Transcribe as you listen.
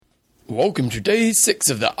Welcome to day 6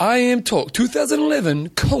 of the I Am Talk 2011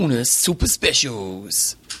 Kona Super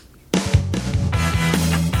Specials.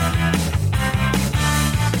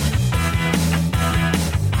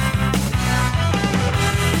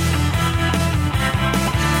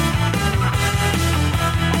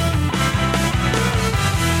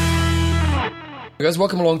 Guys,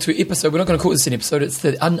 welcome along to episode. We're not going to call this an episode. It's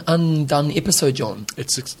the undone episode, John.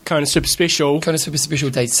 It's a kind of super special. Kind of super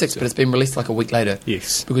special day 6, but it's been released like a week later.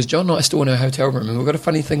 Yes. Because John and I are still in our hotel room, and we've got a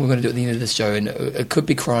funny thing we're going to do at the end of this show, and it could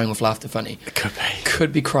be crying with laughter funny. It could be.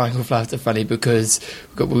 Could be crying with laughter funny because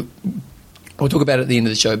we'll talk about it at the end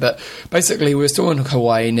of the show. But basically, we're still in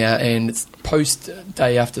Hawaii now, and it's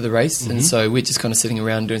post-day after the race, and so we're just kind of sitting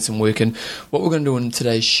around doing some work. And what we're going to do on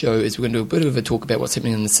today's show is we're going to do a bit of a talk about what's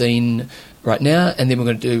happening in the scene right now, and then we're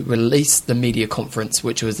going to release the media conference,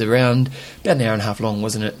 which was around about an hour and a half long,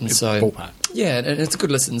 wasn't it? And so, ballpark. Yeah, and it's a good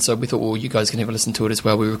listen. So we thought, well, you guys can have a listen to it as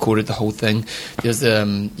well. We recorded the whole thing. There's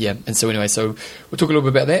and so anyway, so we'll talk a little bit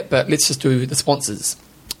about that. But let's just do the sponsors.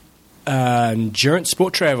 Endurance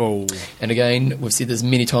Sport Travel. And again, we've said this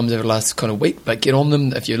many times over the last kind of week, but get on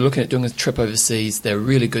them. If you're looking at doing a trip overseas, they're a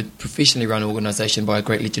really good, professionally run organisation by a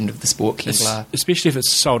great legend of the sport, Ken Glar. Especially if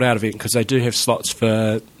it's a sold-out event, because they do have slots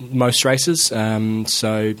for most races,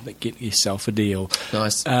 so get yourself a deal.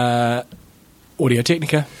 Nice. Audio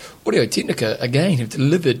Technica. Audio Technica, again, have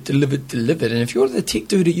delivered. And if you're the tech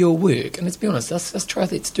dude at your work, and let's be honest, us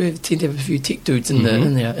triathletes tend to have a few tech dudes in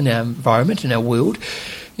our environment, in our world.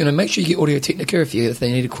 You know, make sure you get Audio Technica if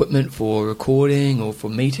they need equipment for recording or for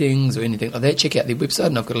meetings or anything like that. Check out their website,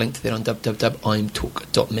 and I've got a link to that on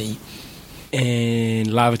www.imtalk.me.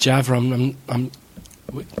 And Lava Java.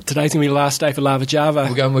 Today's going to be the last day for Lava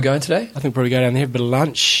Java. We're going today? I think we'll probably go down there, have a bit of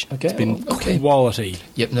lunch. Okay. It's been quality.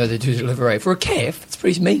 Yep, no, they do deliver, right? For a calf, it's a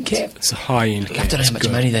pretty meat calf. It's a high-end calf. I don't know how much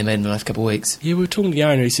money they made in the last couple of weeks. Yeah, we were talking to the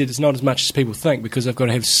owner. He said it's not as much as people think because they've got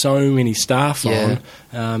to have so many staff on.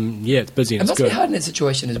 It's busy and it it's must good. be hard in that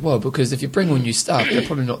situation as well, because if you bring on new staff, they're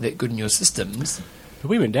probably not that good in your systems. But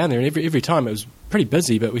we went down there, and every time it was pretty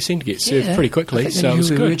busy, but we seemed to get served pretty quickly, so it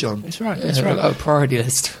was good. John. That's right. A priority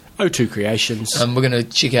list. O2 Creations. We're going to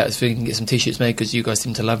check out if we can get some t-shirts made, because you guys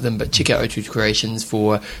seem to love them, but check out O2 Creations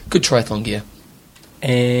for good triathlon gear.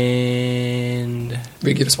 And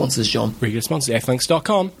regular sponsors, John. Regular sponsors,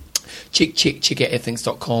 athlinks.com. Check out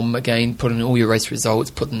athlinks.com. Again, put in all your race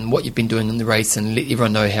results, put in what you've been doing in the race, and let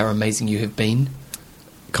everyone know how amazing you have been.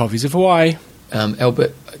 Coffees of Hawaii.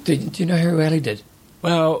 Albert, do you know how Ali did?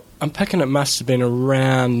 Well, I'm picking it must have been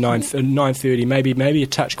around 9:30, maybe a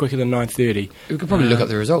touch quicker than 9:30. We could probably look up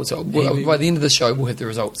the results. By the end of the show, we'll have the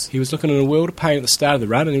results. He was looking in a world of pain at the start of the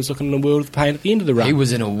run, and he was looking in a world of pain at the end of the run. He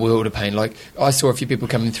was in a world of pain. Like, I saw a few people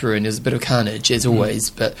coming through, and there's a bit of carnage, as always,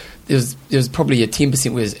 but there's probably a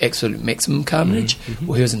 10% where there's absolute maximum carnage.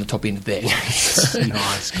 Well, he was in the top end of that.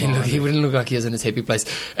 Nice. He wouldn't look like he was in his happy place.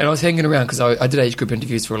 And I was hanging around, because I did age group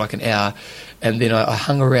interviews for like an hour, and then I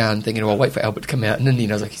hung around thinking, I'll wait for Albert to come out, and then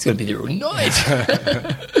I was like, he's going to be there all night.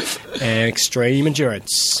 And Extreme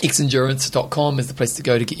Endurance. Xendurance.com is the place to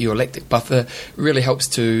go to get your lactic buffer. It really helps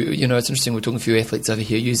to, it's interesting, we're talking to a few athletes over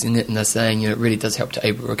here using it, and they're saying, it really does help to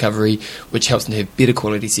aid recovery, which helps them to have better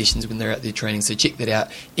quality sessions when they're out there training. So check that out,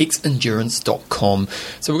 xendurance.com.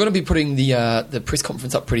 So we're going to be putting the press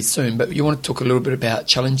conference up pretty soon, but you want to talk a little bit about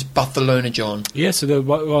Challenge Barcelona, John? Yeah, so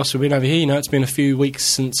whilst we've been over here, it's been a few weeks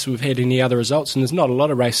since we've had any other results, and there's not a lot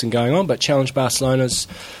of racing going on, but Challenge Barcelona's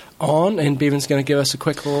on, and Bevan's going to give us a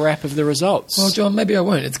quick wrap of the results. Well, John, maybe I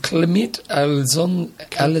won't. It's Clement Alazon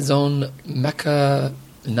Macanan.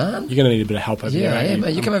 You're going to need a bit of help over there. Yeah, I am.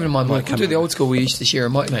 You come over to my mic. We'll do the old school we used to share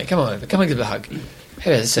a mic, mate. Come on over. Come and give it a hug.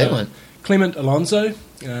 How about that one? Clement Alonso,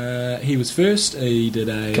 he was first. He did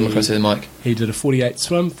come across to the mic. He did a 48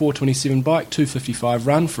 swim, 4:27 bike, 2:55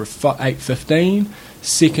 run for a 8:15.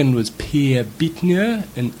 Second was Pierre Bittner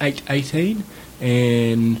in 8:18,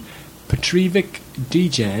 and Petrivic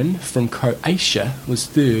Dejan from Croatia was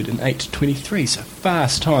third in 8:23. So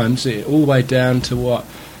fast times, all the way down to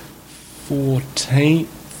 14th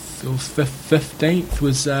or 15th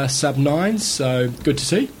was sub 9. So good to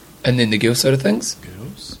see. And then the girl side of things.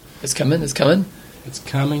 Girls. It's coming.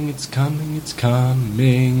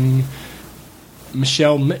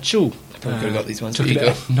 Michelle Mitchell. Probably could have got these ones. Took it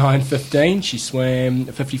at 9:15. She swam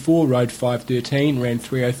 54, rode 5:13, ran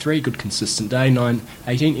 3:03. Good consistent day.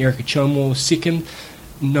 9:18. Erica Chilmore second.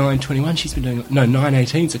 9:21. She's been doing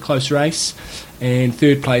 9:18. It's a close race. And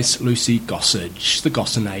third place, Lucy Gossage, the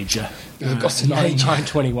Gossinager. The Gossinager.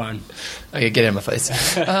 9:21. Okay, get out of my face.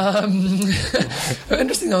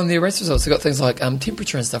 Interesting on the race results, they've got things like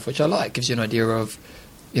temperature and stuff, which I like. Gives you an idea of,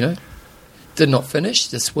 did not finish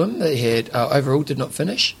the swim. They had overall did not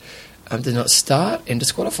finish. did not start and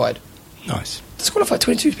disqualified. Nice. Disqualified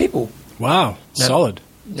 22 people. Wow, No. solid.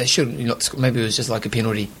 They shouldn't. Maybe it was just like a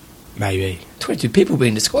penalty. Maybe. 22 people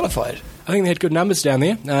being disqualified. I think they had good numbers down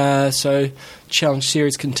there. So Challenge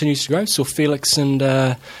Series continues to grow. Saw Felix and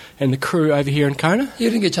the crew over here in Kona. You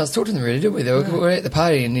didn't get a chance to talk to them really, did we? We were at the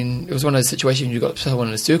party, and then it was one of those situations you got someone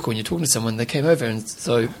in a circle and you're talking to someone, they came over, and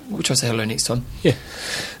so we'll try to say hello next time. Yeah.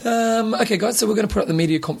 Okay, guys, so we're going to put up the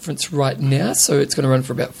media conference right now, so it's going to run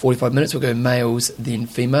for about 45 minutes. We'll go males, then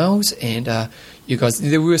females, and you guys,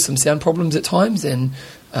 there were some sound problems at times, and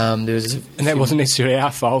there was... And that wasn't necessarily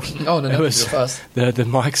our fault. Oh, no, it was fast. the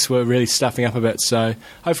mics were really stuffing up a bit, so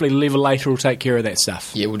hopefully Level Later will take care of that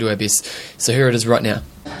stuff. Yeah, we'll do our best. So here it is right now.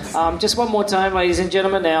 Just one more time, ladies and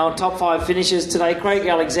gentlemen, our top 5 finishers today: Craig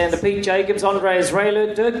Alexander, Pete Jacobs, Andreas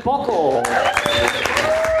Raelert, Dirk Bockel.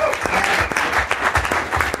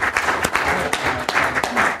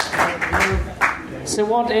 So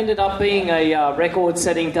what ended up being a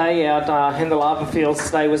record-setting day out in the lava fields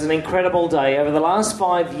today was an incredible day. Over the last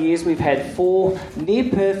 5 years, we've had 4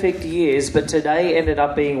 near-perfect years, but today ended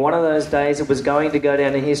up being one of those days that was going to go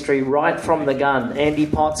down in history right from the gun. Andy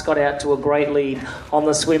Potts got out to a great lead on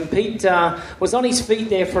the swim. Pete was on his feet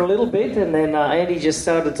there for a little bit, and then Andy just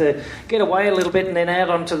started to get away a little bit, and then out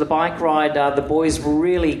onto the bike ride. The boys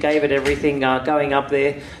really gave it everything going up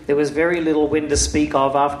there. There was very little wind to speak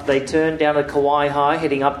of after they turned down at Kauai High,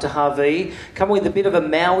 heading up to Hawaii, come with a bit of a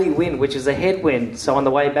Maui wind, which is a headwind. So on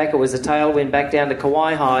the way back, it was a tailwind back down to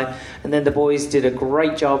Kauai High, and then the boys did a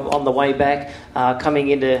great job on the way back, coming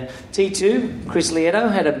into T2. Chris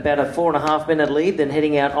Lieto had about a 4.5 minute lead, then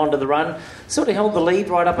heading out onto the run. Sort of held the lead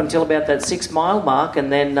right up until about that 6 mile mark,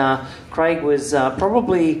 and then Craig was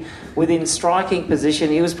probably within striking position.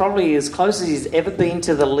 He was probably as close as he's ever been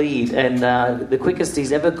to the lead, and the quickest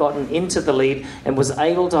he's ever gotten into the lead, and was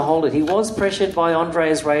able to hold it. He was pressured by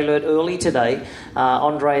Andreas Raelert early today.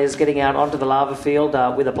 Andreas getting out onto the lava field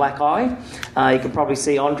with a black eye. You can probably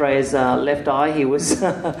see Andreas' left eye. He was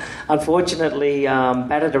unfortunately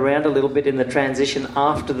battered around a little bit in the transition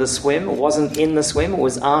after the swim. It wasn't in the swim, it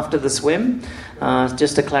was after the swim,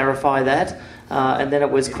 just to clarify that. And then it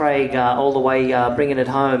was Craig all the way bringing it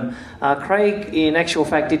home. Craig, in actual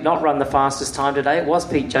fact, did not run the fastest time today. It was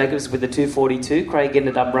Pete Jacobs with the 2:42. Craig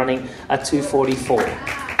ended up running a 2:44.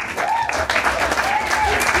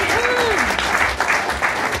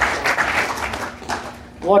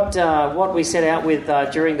 What we set out with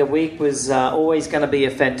during the week was always going to be a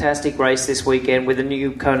fantastic race this weekend with a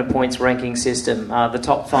new Kona Points ranking system. The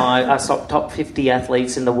top 50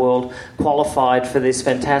 athletes in the world qualified for this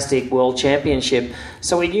fantastic World Championship.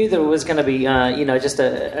 So we knew that it was going to be, just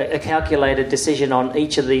a calculated decision on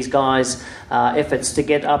each of these guys' efforts to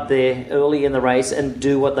get up there early in the race and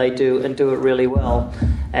do what they do and do it really well.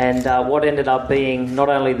 And what ended up being not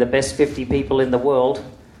only the best 50 people in the world,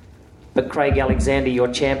 but Craig Alexander, your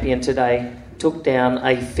champion today, took down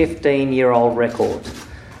a 15-year-old record.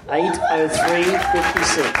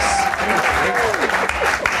 8:03.56.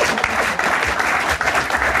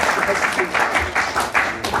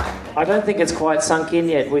 I don't think it's quite sunk in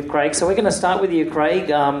yet with Craig, so we're going to start with you, Craig.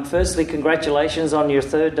 Firstly, congratulations on your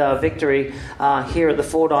third victory here at the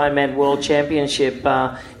Ford Ironman World Championship.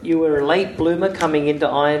 You were a late bloomer coming into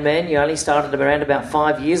Ironman. You only started around about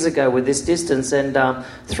 5 years ago with this distance, and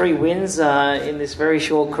 3 wins in this very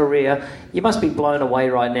short career. You must be blown away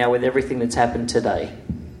right now with everything that's happened today.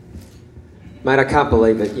 Mate, I can't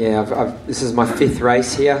believe it. Yeah, this is my 5th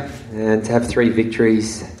race here, and to have 3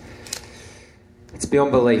 victories, it's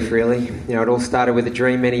beyond belief, really. You know, it all started with a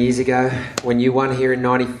dream many years ago when you won here in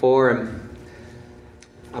 '94, and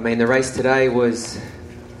I mean, the race today was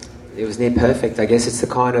near perfect. I guess it's the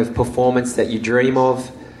kind of performance that you dream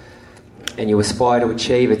of and you aspire to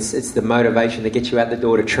achieve. It's the motivation that gets you out the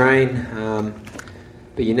door to train,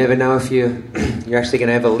 but you never know if you're actually going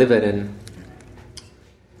to ever live it. And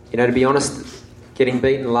you know, to be honest, getting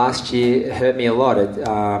beaten last year hurt me a lot.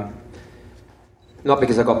 Not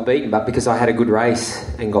because I got beaten, but because I had a good race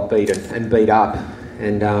and got beaten and beat up.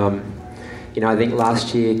 And, I think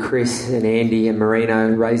last year Chris and Andy and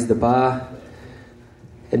Marino raised the bar.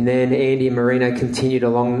 And then Andy and Marino continued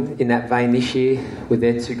along in that vein this year with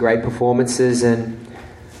their 2 great performances. And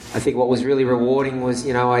I think what was really rewarding was,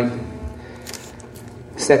 I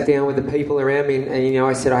sat down with the people around me and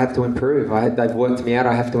I said I have to improve. They've worked me out,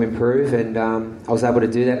 I have to improve, and I was able to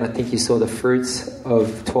do that, and I think you saw the fruits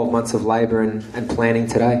of 12 months of labour and planning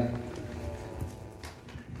today.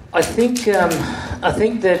 I think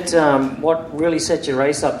that what really set your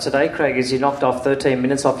race up today, Craig, is you knocked off 13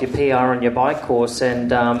 minutes off your PR on your bike course,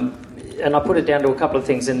 and I put it down to a couple of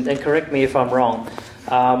things, and correct me if I'm wrong.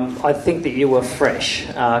 I think that you were fresh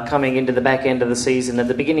coming into the back end of the season. At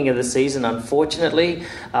the beginning of the season, unfortunately,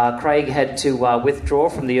 Craig had to withdraw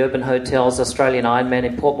from the Urban Hotels Australian Ironman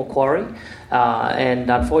in Port Macquarie. And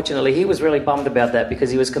unfortunately, he was really bummed about that because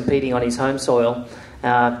he was competing on his home soil.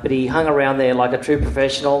 But he hung around there like a true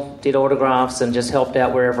professional, did autographs and just helped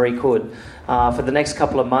out wherever he could. For the next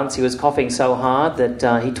couple of months, he was coughing so hard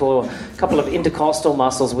that he tore a couple of intercostal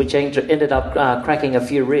muscles, which ended up cracking a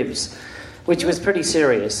few ribs, which was pretty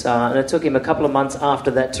serious. And it took him a couple of months after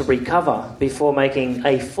that to recover before making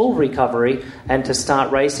a full recovery and to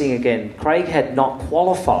start racing again. Craig had not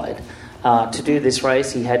qualified to do this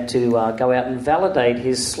race. He had to go out and validate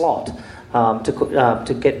his slot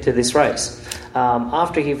to get to this race.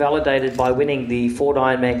 After he validated by winning the Ford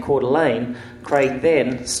Ironman Coeur d'Alene, Craig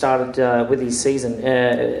then started with his season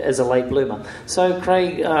as a late bloomer. So,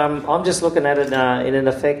 Craig, I'm just looking at it in an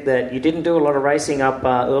effect that you didn't do a lot of racing up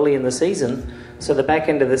early in the season. So the back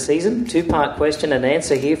end of the season, two-part question and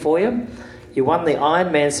answer here for you. You won the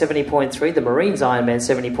Ironman 70.3, the Marines Ironman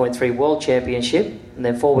 70.3 World Championship, and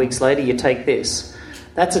then 4 weeks later you take this.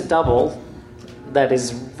 That's a double that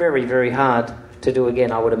is very, very hard to do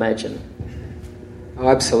again, I would imagine. Oh,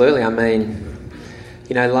 absolutely. I mean,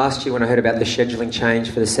 you know, last year when I heard about the scheduling change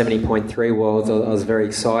for the 70.3 Worlds, I was very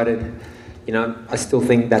excited. You know, I still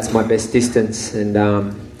think that's my best distance. And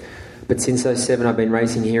but since 2007, I've been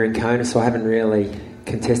racing here in Kona, so I haven't really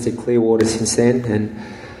contested Clearwater since then. And,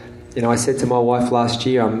 you know, I said to my wife last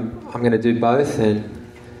year, I'm going to do both. And,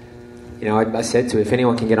 you know, I said to her, if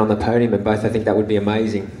anyone can get on the podium at both, I think that would be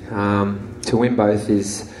amazing. To win both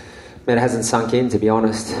is, man, it hasn't sunk in, to be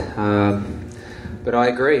honest. But I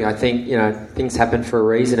agree. I think, you know, things happen for a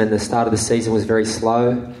reason, and the start of the season was very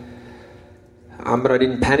slow. But I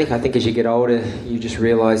didn't panic. I think as you get older, you just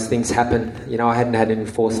realise things happen. You know, I hadn't had an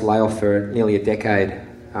enforced layoff for nearly a decade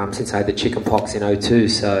since I had the chicken pox in 2002.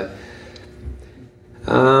 So,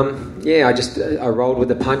 I rolled with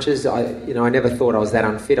the punches. I never thought I was that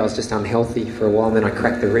unfit. I was just unhealthy for a while, and then I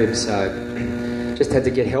cracked the ribs. So, just had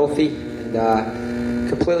to get healthy. And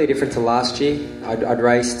completely different to last year. I'd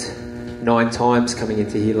raced 9 times coming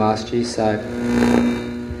into here last year, so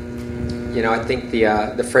you know, I think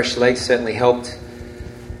the fresh legs certainly helped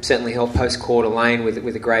post Coeur d'Alene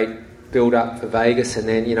with a great build up for Vegas, and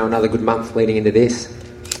then, you know, another good month leading into this.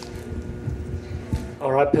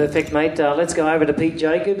 All right, perfect, mate. Let's go over to Pete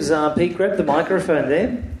Jacobs. Pete, grab the microphone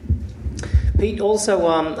there. Pete,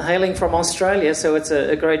 also hailing from Australia, so it's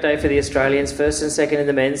a great day for the Australians. First and second in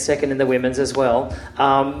the men's, second in the women's as well.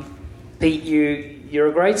 Pete, you're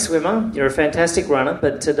a great swimmer, you're a fantastic runner,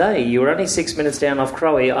 but today you were only 6 minutes down off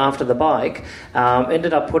Crowe after the bike,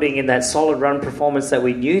 ended up putting in that solid run performance that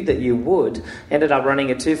we knew that you would, ended up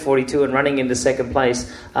running a 2:42 and running into second place.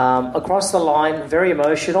 Across the line, very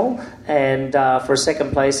emotional, and for a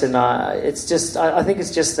second place, and I think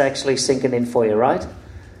it's just actually sinking in for you, right?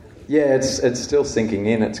 Yeah, it's still sinking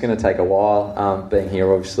in. It's going to take a while. Being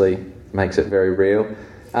here obviously makes it very real.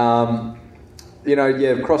 You know,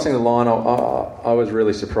 yeah, crossing the line, I was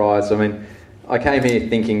really surprised. I mean, I came here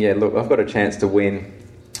thinking, yeah, look, I've got a chance to win.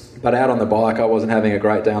 But out on the bike, I wasn't having a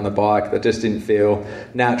great day on the bike. That just didn't feel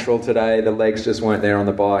natural today. The legs just weren't there on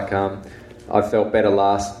the bike. I felt better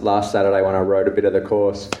last Saturday when I rode a bit of the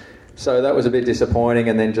course. So that was a bit disappointing,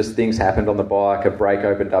 and then just things happened on the bike. A break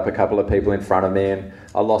opened up, a couple of people in front of me, and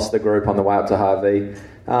I lost the group on the way up to Harvey.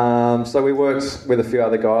 So we worked with a few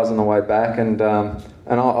other guys on the way back, and I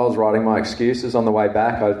was writing my excuses on the way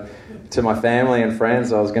back to my family and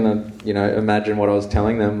friends. I was going to, you know, imagine what I was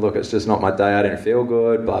telling them. Look, it's just not my day. I didn't feel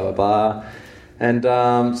good, blah, blah, blah. And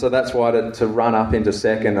so that's why to run up into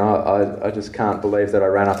second, I just can't believe that I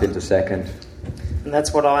ran up into second. And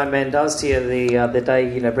that's what Ironman does to you. The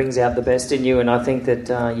day, you know, brings out the best in you, and I think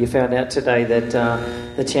that you found out today that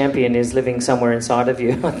the champion is living somewhere inside of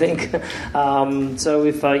you, I think. So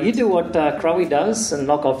if you do what Crowe does and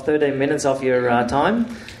knock off 13 minutes off your time,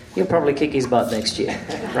 you'll probably kick his butt next year,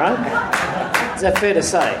 right? Is that fair to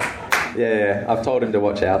say? Yeah, I've told him to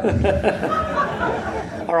watch out.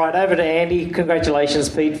 All right, over to Andy. Congratulations,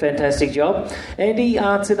 Pete. Fantastic job. Andy,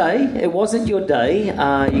 today, it wasn't your day.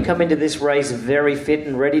 You come into this race very fit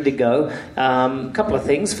and ready to go. A couple of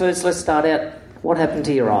things. First, let's start out. What happened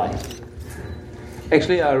to your eye?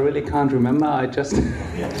 Actually, I really can't remember. I just...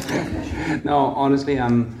 No, honestly,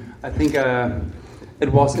 I think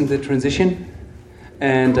it was in the transition.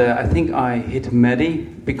 And I think I hit Maddie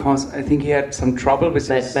because I think he had some trouble with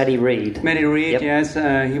his... Maddie Reid. Maddie Reid, yep. Yes.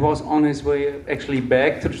 He was on his way actually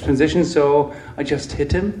back to the transition, so I just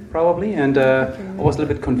hit him, probably, and I was a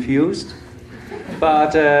little bit confused.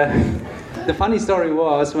 But the funny story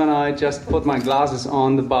was when I just put my glasses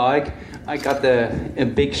on the bike, I got a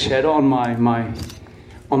big shadow on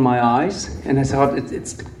my eyes, and I thought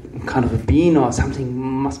it's kind of a bean or something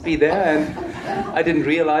must be there, and I didn't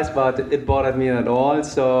realize, but it bothered me at all.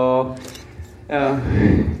 So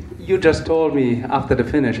you just told me after the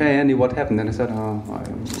finish, "Hey Andy, what happened?" And I said,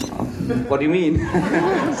 "What do you mean?"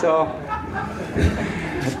 So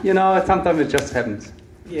sometimes it just happens.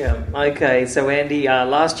 Yeah, okay. So Andy,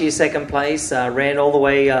 last year second place, ran all the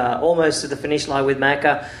way almost to the finish line with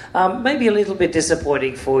Macca. Maybe a little bit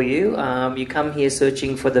disappointing for you. You come here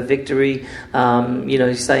searching for the victory,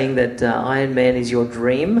 saying that Ironman is your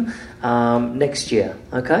dream next year,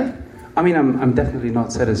 okay? I mean, I'm definitely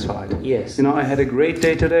not satisfied. Yes. I had a great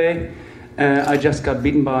day today. I just got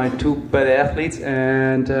beaten by two better athletes,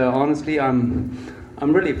 and honestly, I'm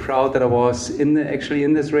really proud that I was in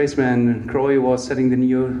this race when Croy was setting the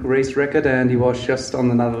new race record, and he was just on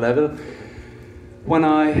another level. When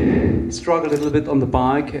I struggled a little bit on the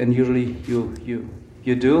bike, and usually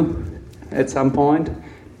you do at some point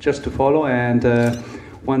just to follow, and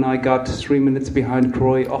when I got 3 minutes behind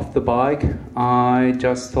Croy off the bike, I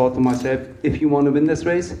just thought to myself, if you want to win this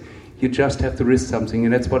race, you just have to risk something,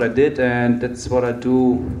 and that's what I did, and that's what I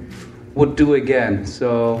would do again.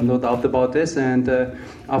 So no doubt about this. And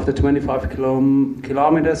after 25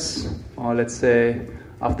 kilometers, or let's say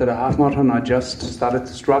after the half marathon, I just started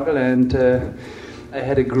to struggle, and I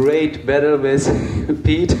had a great battle with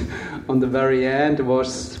Pete on the very end. It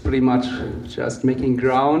was pretty much just making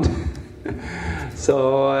ground.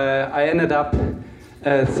 So I ended up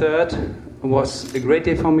third. It was a great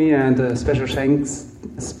day for me, and special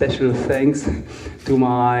thanks to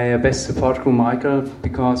my best support crew, Michael,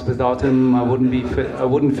 because without him I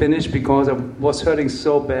wouldn't finish, because I was hurting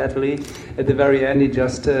so badly. At the very end, he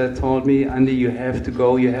just told me, "Andy, you have to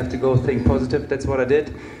go, think positive." That's what I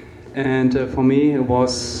did, and for me it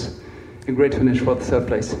was a great finish for the third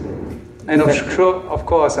place. And of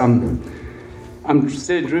course, I'm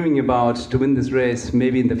still dreaming about to win this race,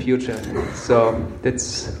 maybe in the future. So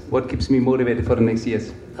that's what keeps me motivated for the next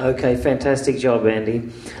years. Okay, fantastic job, Andy.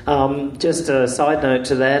 Just a side note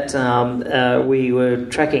to that, we were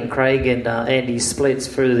tracking Craig and Andy's splits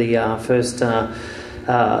through the first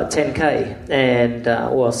 10K, and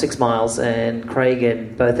 6 miles, and Craig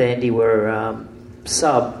and both Andy were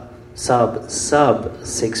sub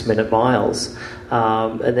 6 minute miles.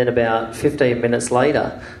 And then about 15 minutes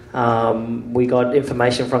later, we got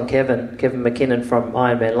information from Kevin McKinnon from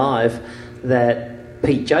Ironman Live that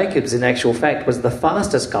Pete Jacobs, in actual fact, was the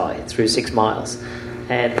fastest guy through 6 miles,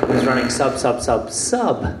 and was running sub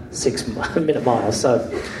 6 minute miles. So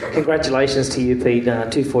congratulations to you, Pete,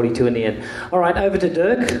 2:42 in the end. All right, over to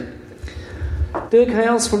Dirk. Dirk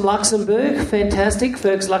Hales from Luxembourg, fantastic.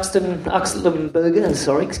 Fergus Luxemburger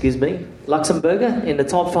in the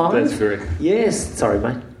top 5. That's correct. Yes, sorry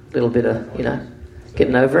mate, a little bit of,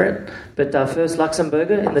 getting over it. But first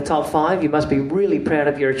Luxemburger in the top 5, you must be really proud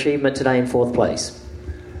of your achievement today in 4th place.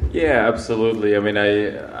 Yeah, absolutely. I mean,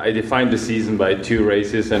 I defined the season by 2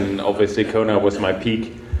 races, and obviously Kona was my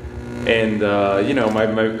peak. And,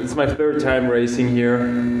 it's my 3rd time racing here.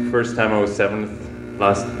 First time I was 7th.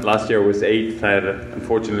 Last year I was 8th. I had,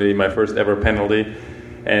 unfortunately, my first ever penalty.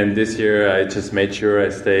 And this year I just made sure I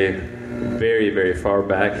stay very, very far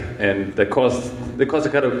back. And that caused a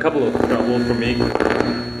couple of trouble for me,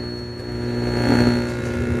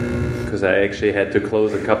 because I actually had to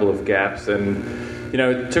close a couple of gaps, and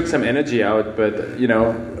it took some energy out. But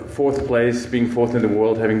 4th place, being 4th in the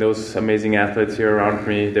world, having those amazing athletes here around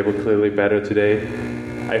me, they were clearly better today.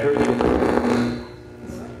 I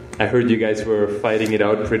heard you guys were fighting it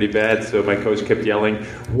out pretty bad, so my coach kept yelling,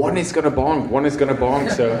 one is gonna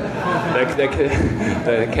bonk, so that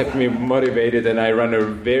kept me motivated, and I ran a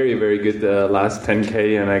very, very good last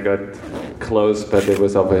 10K, and I got close, but it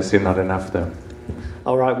was obviously not enough though.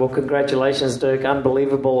 All right, well, congratulations, Dirk.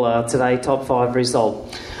 Unbelievable today, top 5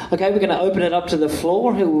 result. Okay, we're going to open it up to the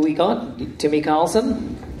floor. Who we got? Timmy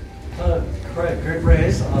Carlson? Great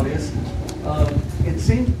race, obvious. It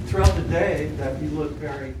seemed throughout the day that you looked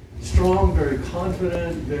very strong, very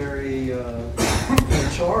confident, very in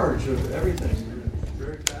charge of everything.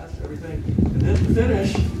 Very fast, everything. And then the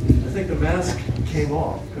finish, I think the mask came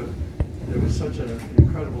off because there was such an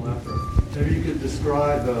incredible effort. Maybe you could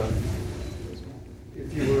describe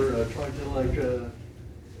if you were trying to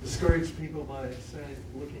discourage people by saying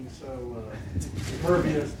looking so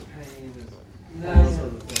impervious to pain and all those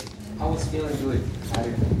other things. I was feeling good. I had a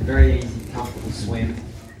very easy, comfortable swim.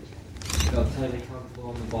 Felt totally comfortable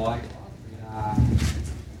on the bike.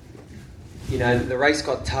 The race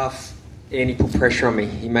got tough. Andy put pressure on me.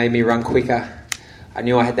 He made me run quicker. I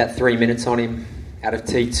knew I had that 3 minutes on him out of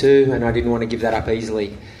T2, and I didn't want to give that up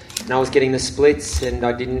easily. and I was getting the splits, and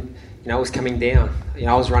I didn't, it was coming down.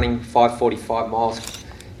 I was running 5:45 miles,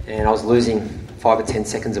 and I was losing 5 or 10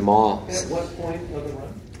 seconds a mile. At what point of the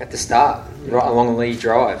run? At the start, right along the Lee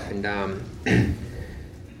Drive, and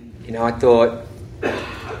I thought,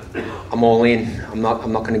 I'm all in. I'm not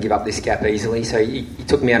going to give up this gap easily. So he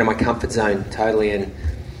took me out of my comfort zone totally, and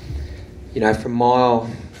from mile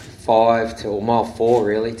 5 or mile 4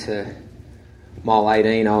 really to mile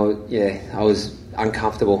 18, I was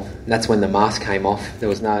uncomfortable. And that's when the mask came off. There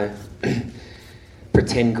was no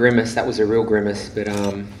pretend grimace. That was a real grimace. But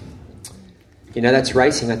that's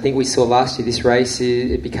racing. I think we saw last year. This race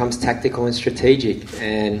it becomes tactical and strategic,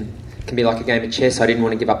 and it can be like a game of chess. I didn't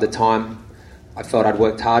want to give up the time I felt I'd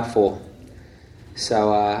worked hard for.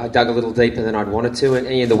 So I dug a little deeper than I'd wanted to,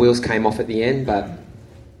 and the wheels came off at the end, but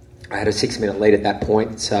I had a 6-minute lead at that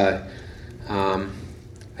point. So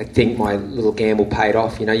I think my little gamble paid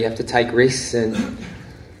off. You have to take risks, and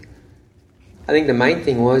I think the main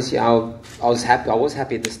thing was, I was happy. I was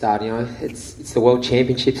happy at the start. It's the World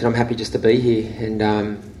Championships, and I'm happy just to be here. And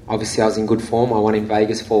obviously, I was in good form. I won in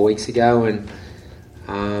Vegas 4 weeks ago, and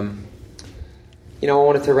I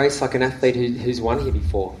wanted to race like an athlete who's won here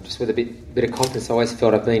before, just with a bit of confidence. I always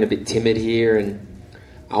felt I've been a bit timid here, and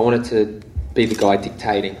I wanted to be the guy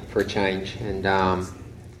dictating for a change. And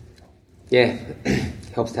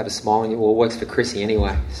helps to have a smile on you. Well, it works for Chrissy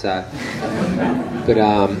anyway. So, but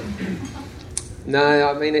no,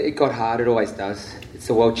 I mean it got hard. It always does. It's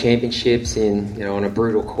the World Championships on a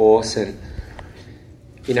brutal course, and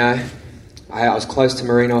I was close to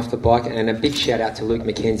Marino off the bike, and a big shout out to Luke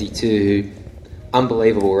McKenzie too.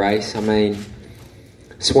 Unbelievable race. I mean,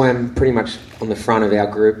 swam pretty much on the front of our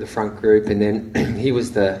group, the front group, and then he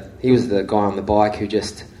was the guy on the bike who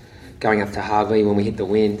just going up to Harvey when we hit the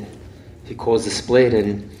wind, who caused the split,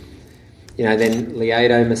 and then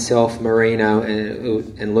Lieto, myself, Marino,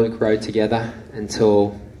 and Luke rode together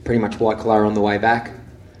until pretty much White Colour on the way back,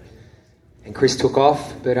 and Chris took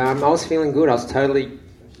off. But I was feeling good. I was totally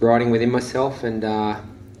riding within myself, and I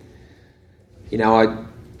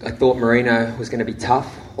thought Marino was going to be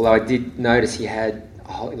tough, although I did notice he had,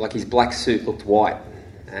 his black suit looked white,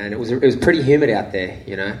 and it was pretty humid out there,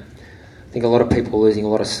 I think a lot of people were losing a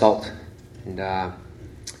lot of salt, and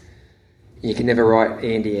you can never write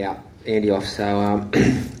Andy off. So,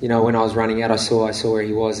 when I was running out, I saw where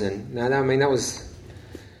he was, and that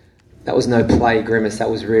was no play grimace, that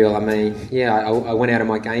was real. I mean, I went out of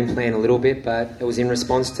my game plan a little bit, but it was in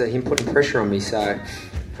response to him putting pressure on me, so...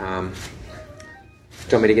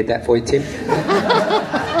 do you want me to get that for you, Tim?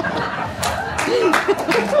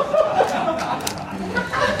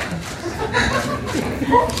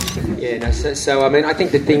 So I mean, I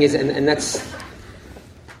think the thing is, and that's,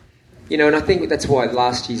 and I think that's why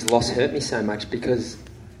last year's loss hurt me so much, because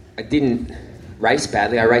I didn't race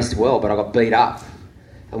badly. I raced well, but I got beat up.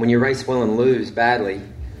 And when you race well and lose badly,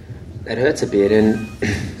 it hurts a bit. And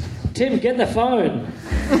Tim, get the phone.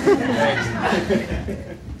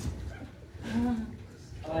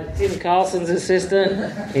 Tim Carlson's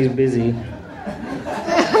assistant. He's busy.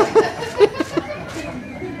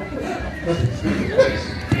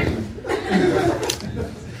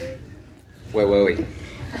 Where were we?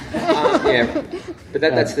 But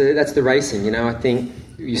that's the racing. I think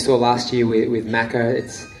you saw last year with Macca.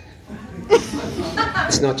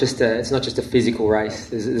 It's not just a physical race.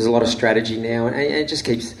 There's a lot of strategy now, and it just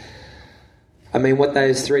keeps. I mean, what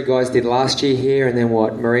those 3 guys did last year here, and then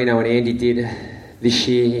what Marino and Andy did this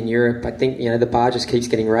year in Europe, I think the bar just keeps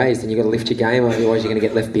getting raised, and you've got to lift your game, otherwise you're going to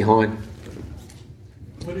get left behind.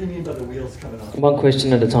 What do you mean by the wheels coming off? One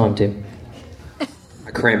question at a time, Tim.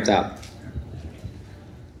 I cramped up.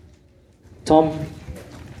 Tom?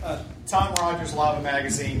 Tom Rogers, Lava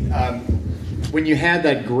Magazine. When you had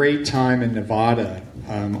that great time in Nevada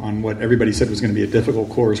on what everybody said was going to be a difficult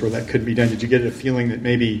course where that could be done, did you get a feeling that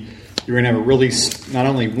maybe you were going to have a really, not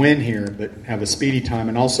only win here, but have a speedy time?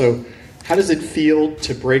 And also, how does it feel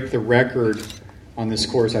to break the record on this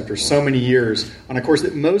course after so many years, on a course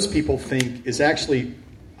that most people think is actually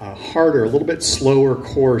a harder, a little bit slower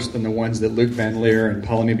course than the ones that Luke Van Leer and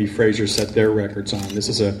Paul Fraser set their records on? This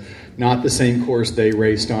is not the same course they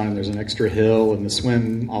raced on, and there's an extra hill, and the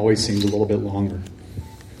swim always seems a little bit longer.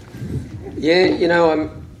 Yeah,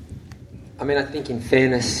 I think in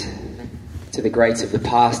fairness to the greats of the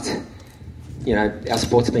past, our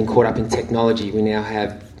sport's been caught up in technology. We now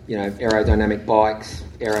have aerodynamic bikes,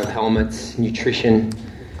 aero helmets, nutrition.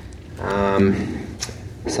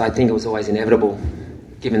 So I think it was always inevitable,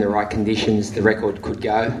 given the right conditions, the record could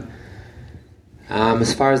go.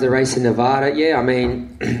 As far as the race in Nevada,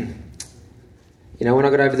 when I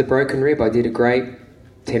got over the broken rib, I did a great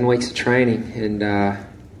 10 weeks of training, and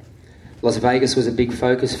Las Vegas was a big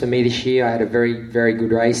focus for me this year. I had a very, very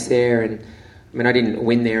good race there, and I mean, I didn't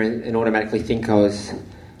win there and automatically think I was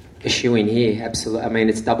a shoe-in here. Absolutely. I mean,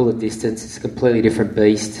 it's double the distance. It's a completely different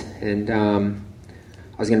beast, and I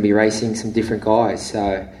was going to be racing some different guys.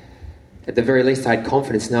 So, at the very least, I had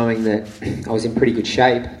confidence knowing that I was in pretty good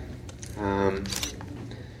shape.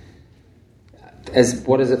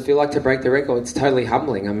 What does it feel like to break the record? It's totally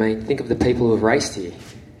humbling. I mean, think of the people who have raced here.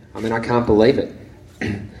 I mean, I can't believe it.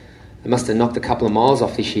 They must have knocked a couple of miles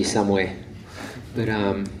off this year somewhere. But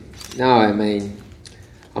no, I mean,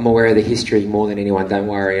 I'm aware of the history more than anyone, don't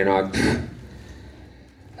worry. And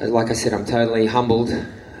like I said, I'm totally humbled.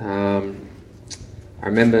 I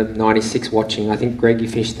remember 96 watching, I think, Greg, you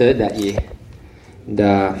finished third that year. And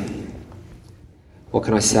what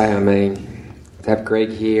can I say? I mean, to have Greg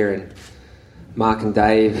here and Mark and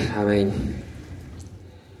Dave, I mean,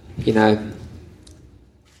 you know,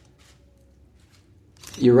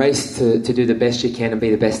 you race to do the best you can and be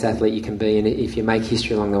the best athlete you can be, and if you make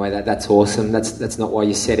history along the way, that's awesome. That's not why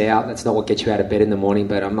you set out. That's not what gets you out of bed in the morning,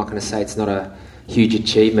 but I'm not going to say it's not a huge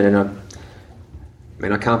achievement, and I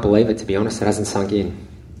mean, I can't believe it, to be honest. It hasn't sunk in.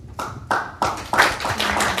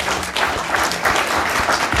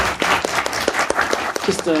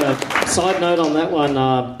 Just a side note on that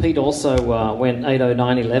one, Pete also went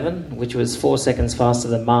 8:09.11, which was 4 seconds faster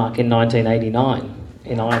than Mark in 1989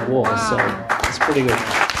 in Iron War, so it's pretty good.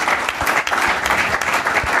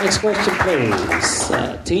 Next question, please.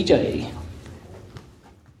 TJ.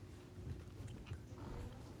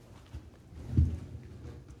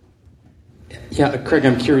 Yeah, Craig,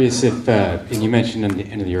 I'm curious if, and you mentioned in the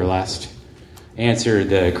end of your last answer,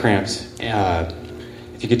 the cramps.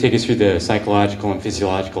 If you could take us through the psychological and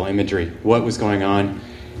physiological imagery. What was going on?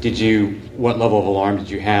 What level of alarm did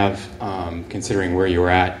you have, considering where you were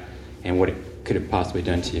at, and what it could have possibly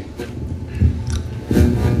done to you?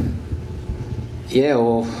 Yeah,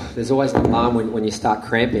 well, there's always an alarm when you start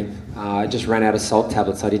cramping. I just ran out of salt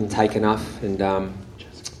tablets. I didn't take enough, and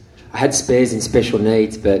I had spares in special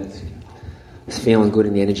needs, but I was feeling good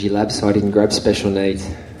in the energy lab, so I didn't grab special needs.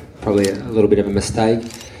 Probably a little bit of a mistake.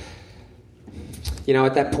 You know,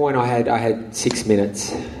 at that point I had 6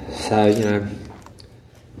 minutes, so, you know,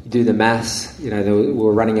 you do the maths, you know, we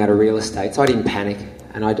were running out of real estate, so I didn't panic,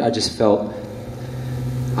 and I just felt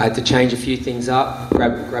I had to change a few things up,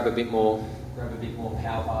 grab a bit more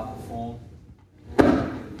power bar form. Were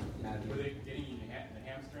they getting you in the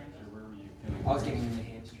hamstrings, or where were you feeling? I was getting in the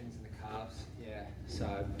hamstrings and the calves, yeah,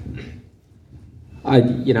 so I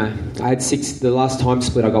had the last time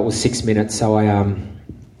split I got was 6 minutes, so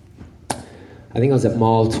I think I was at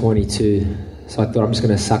mile 22, so I thought I'm just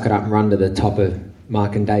going to suck it up and run to the top of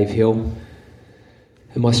Mark and Dave Hill.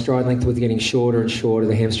 And my stride length was getting shorter and shorter,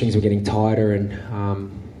 the hamstrings were getting tighter, and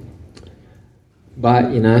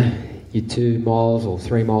but, you know, you're 2 miles or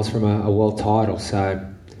 3 miles from a world title, so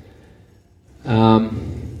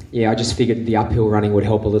yeah, I just figured the uphill running would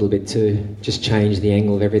help a little bit too, just change the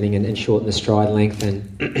angle of everything and shorten the stride length. And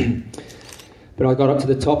but I got up to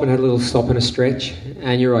the top and had a little stop and a stretch,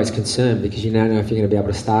 and you're always concerned because you don't know if you're going to be able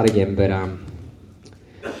to start again. But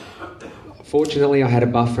fortunately, I had a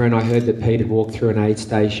buffer, and I heard that Pete had walked through an aid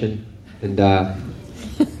station, and a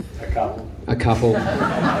couple.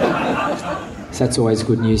 So that's always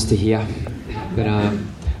good news to hear. But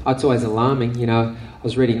it's always alarming, you know. I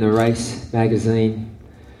was reading the race magazine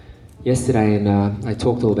yesterday, and they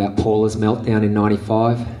talked all about Paula's meltdown in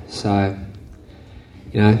 '95. So,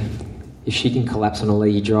 you know, if she can collapse on a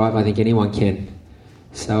leahy drive, I think anyone can.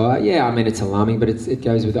 So, yeah, I mean, it's alarming, but it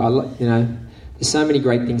goes with, you know, there's so many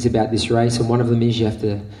great things about this race, and one of them is you have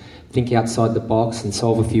to think outside the box and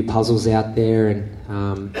solve a few puzzles out there.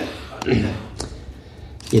 And,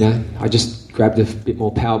 you know, I just grabbed a bit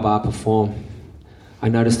more power bar perform. I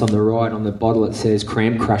noticed on the right, on the bottle, it says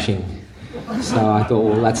cramp crushing. So I thought,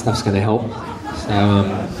 well, that stuff's going to help.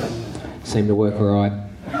 So seemed to work all right.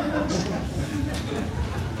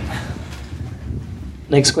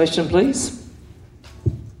 Next question, please.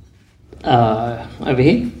 Over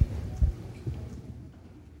here.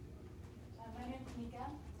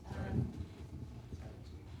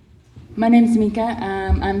 My name is Mika.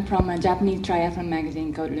 I'm from a Japanese triathlon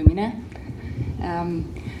magazine called Lumina.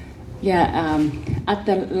 At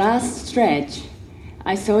the last stretch,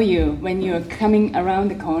 I saw you when you were coming around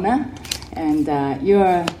the corner, and you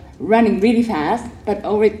were running really fast, but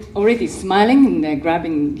already smiling and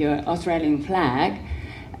grabbing your Australian flag.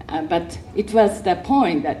 But it was the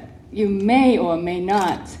point that you may or may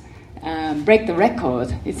not break the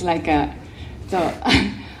record. It's like so.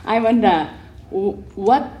 I wonder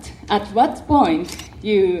at what point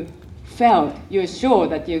you felt you're sure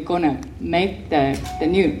that you're gonna make the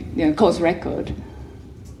new course record?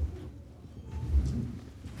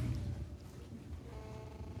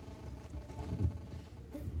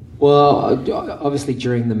 Well, obviously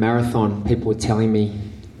during the marathon, people were telling me,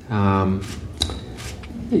 what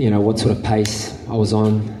sort of pace I was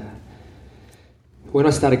on. When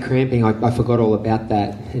I started cramping, I forgot all about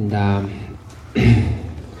that. And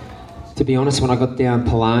to be honest, when I got down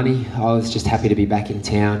Palani, I was just happy to be back in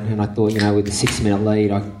town. And I thought, with the 6-minute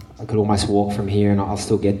lead, I could almost walk from here and I'll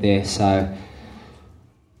still get there. So,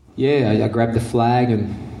 I grabbed the flag,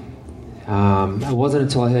 and it wasn't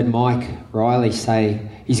until I heard Mike Riley say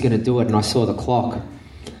he's going to do it, and I saw the clock.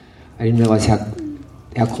 I didn't realise how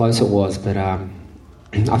close it was, but I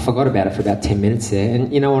forgot about it for about 10 minutes there.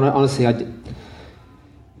 And honestly,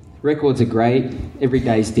 records are great. Every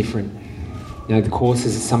day is different. The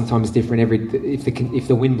courses are sometimes different. If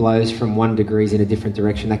the wind blows from 1 degree in a different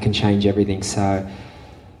direction, that can change everything. So,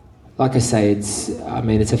 like I say, it's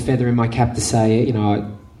a feather in my cap to say,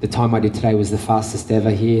 the time I did today was the fastest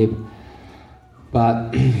ever here.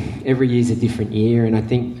 But every year's a different year, and I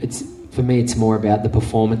think for me it's more about the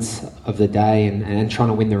performance of the day and trying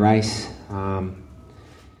to win the race.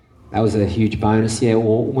 That was a huge bonus.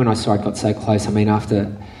 When I saw it got so close,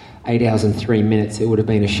 after 8 hours and 3 minutes, it would have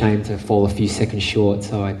been a shame to fall a few seconds short.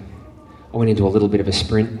 So I went into a little bit of a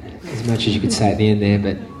sprint, as much as you could say at the end there,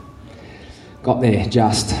 but got there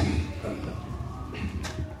just.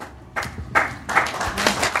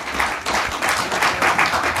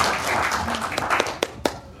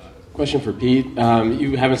 Question for Pete.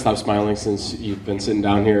 You haven't stopped smiling since you've been sitting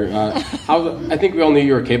down here. I think we all knew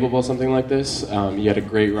you were capable of something like this. You had a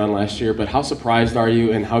great run last year, but how surprised are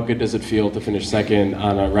you, and how good does it feel to finish second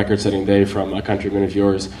on a record-setting day from a countryman of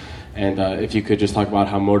yours? And if you could just talk about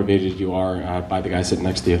how motivated you are by the guy sitting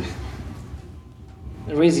next to you.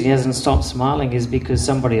 The reason he hasn't stopped smiling is because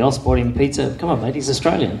somebody else bought him pizza. Come on, mate, he's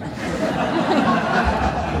Australian.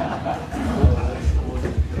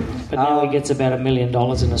 But now he gets about $1 million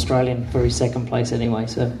in Australian for his second place anyway,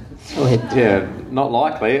 so go ahead. Yeah, not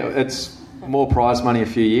likely. It's more prize money a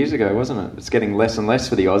few years ago, wasn't it? It's getting less and less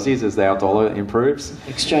for the Aussies as our dollar improves.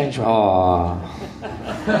 Exchange rate. I'm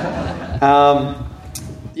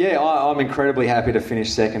incredibly happy to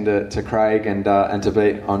finish second to Craig and to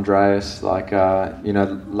beat Andreas.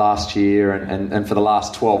 Last year and for the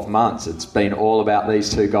last 12 months, it's been all about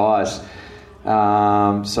these two guys.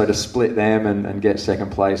 So to split them and get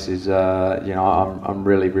second place is, I'm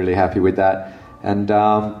really, really happy with that. And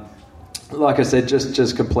like I said,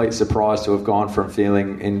 just complete surprise to have gone from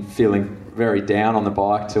feeling very down on the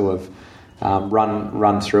bike to have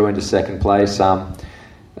run through into second place. I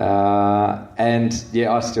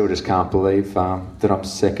still just can't believe that I'm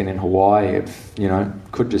second in Hawaii. It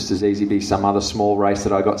could just as easy be some other small race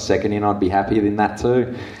that I got second in. I'd be happier than that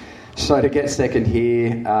too. So to get second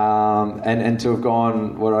here and to have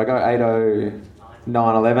gone, where did I go,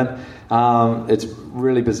 8:09:11. It's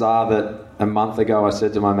really bizarre that a month ago I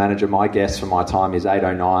said to my manager, my guess for my time is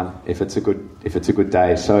 8:09 if it's a good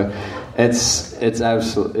day. So it's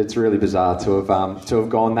really bizarre to have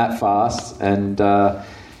gone that fast. And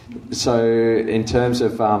so in terms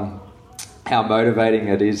of how motivating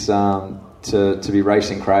it is to be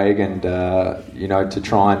racing Craig and to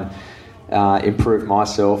try and improve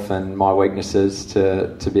myself and my weaknesses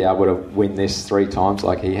to be able to win this 3 times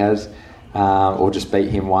like he has, or just beat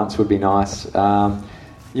him once would be nice. I'm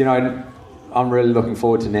really looking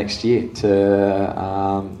forward to next year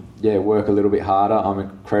to work a little bit harder. I'm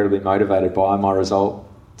incredibly motivated by my result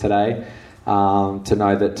today, to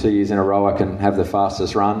know that 2 years in a row I can have the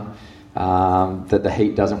fastest run, that the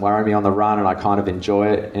heat doesn't worry me on the run and I kind of enjoy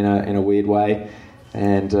it in a weird way.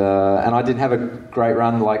 And I didn't have a great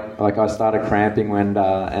run. Like I started cramping when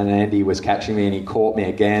and Andy was catching me and he caught me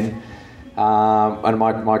again, and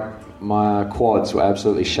my quads were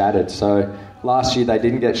absolutely shattered. So last year they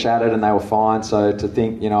didn't get shattered and they were fine. So to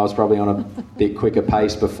think, I was probably on a bit quicker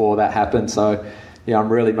pace before that happened. So I'm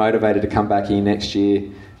really motivated to come back here next year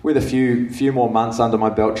with a few more months under my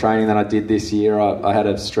belt training than I did this year. I had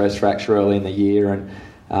a stress fracture early in the year and.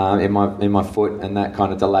 In my foot, and that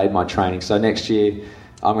kind of delayed my training. So next year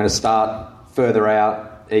I'm going to start further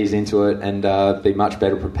out, ease into it, and be much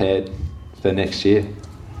better prepared for next year.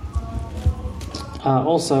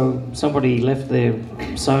 Also, somebody left their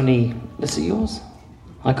Sony. Is it yours?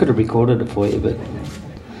 I could have recorded it for you, but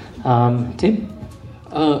Tim?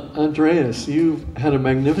 Andreas, you had a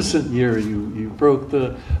magnificent year. You broke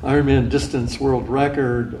the Ironman distance world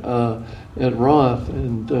record at Roth,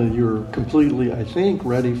 and you're completely, I think,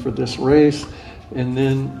 ready for this race. And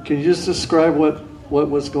then, can you just describe what what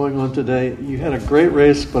was going on today? You had a great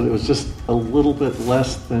race, but it was just a little bit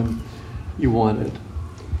less than you wanted.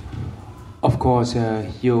 Of course,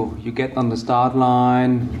 you get on the start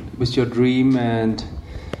line with your dream and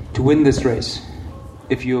to win this race.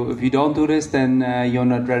 If you don't do this, then you're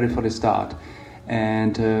not ready for the start.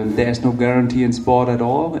 And there's no guarantee in sport at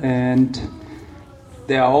all. And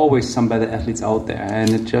there are always some better athletes out there. And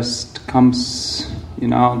it just comes,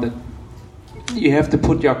 that you have to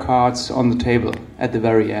put your cards on the table at the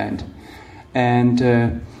very end. And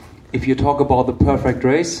if you talk about the perfect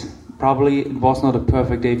race, probably it was not a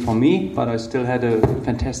perfect day for me, but I still had a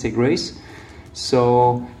fantastic race.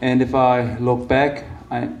 So, and if I look back,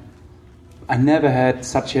 I never had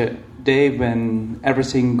such a day when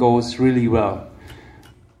everything goes really well.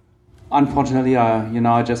 Unfortunately,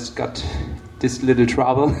 I just got this little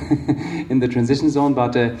trouble in the transition zone,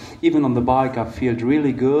 but even on the bike I felt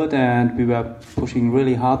really good, and we were pushing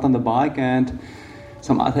really hard on the bike, and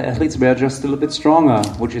some other athletes were just a little bit stronger,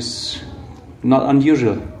 which is not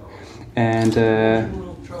unusual. And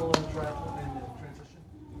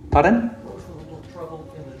pardon? What was the little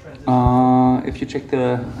trouble in the transition? If you check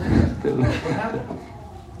the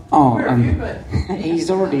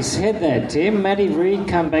He's already said that, Tim. Matty Reid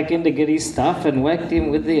come back in to get his stuff and whacked him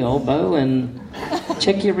with the elbow, and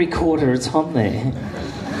check your recorder, it's on there.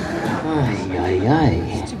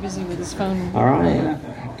 He's too busy with his phone. All right.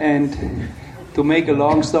 And to make a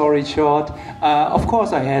long story short, of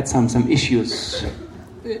course I had some issues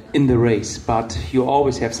in the race, but you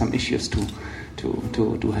always have some issues to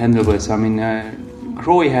handle with. I mean,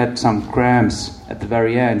 Croy had some cramps at the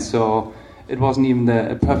very end, so it wasn't even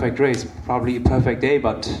a perfect race, probably a perfect day,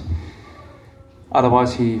 but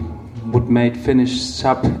otherwise he would finish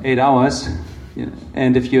sub 8 hours.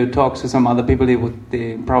 And if you talk to some other people,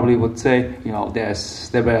 they probably would say,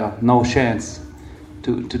 there were no chance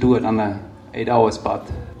to do it under 8 hours,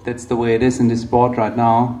 but that's the way it is in this sport right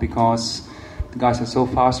now, because the guys are so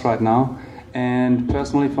fast right now. And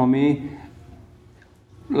personally for me,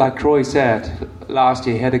 like Croy said, last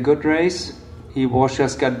year he had a good race. He was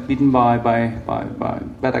just got beaten by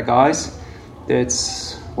better guys.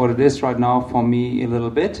 That's what it is right now for me a little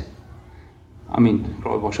bit. I mean,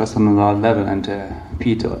 Croy was just on another level, and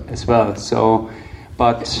Peter as well. So,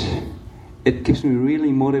 but it keeps me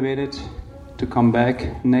really motivated to come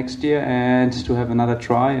back next year and to have another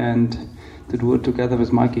try and to do it together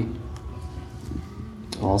with Mikey.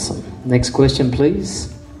 Awesome. Next question,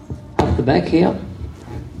 please. Up the back here.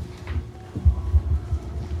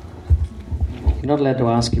 You're not allowed to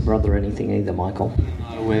ask your brother anything either, Michael.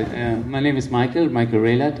 My name is Michael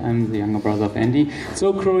Raylat. I'm the younger brother of Andy.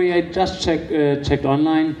 So, Croy, I just checked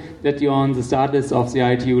online that you're on the start list of the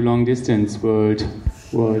ITU Long Distance World.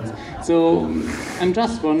 So, I'm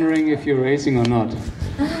just wondering if you're racing or not.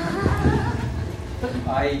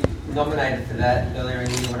 I nominated for that earlier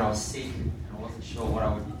in the year when I was sick. I wasn't sure what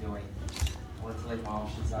I would be doing. I wanted to leave my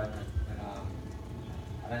options open, but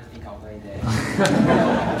I don't think I'll be there.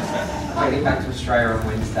 I'm getting back to Australia on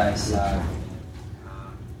Wednesday, so I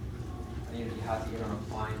think it'd be hard to get on a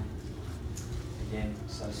plane again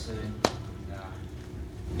so soon.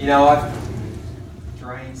 And, I've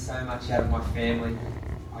drained so much out of my family.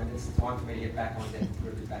 It's time for me to get back on deck,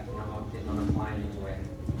 put it back, I'm not getting on a plane anywhere.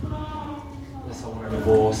 Unless I want a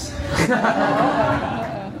divorce.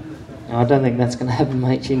 I don't think that's going to happen,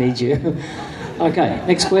 mate. She needs you. Okay,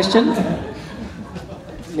 next question.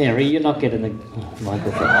 Mary, you're not getting the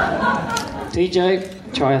microphone. TJ,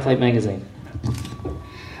 Triathlete Magazine.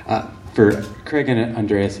 For Craig and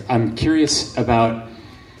Andreas, I'm curious about,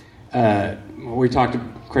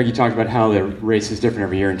 Craig, you talked about how the race is different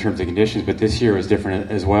every year in terms of conditions, but this year was different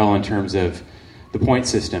as well in terms of the point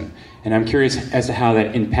system. And I'm curious as to how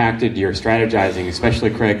that impacted your strategizing, especially,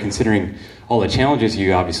 Craig, considering all the challenges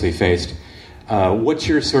you obviously faced. What's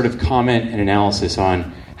your sort of comment and analysis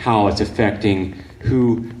on how it's affecting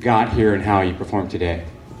who got here and how you perform today?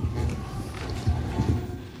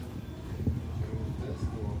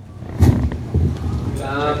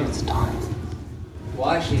 Well,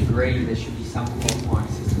 I actually agree there should be some qualifying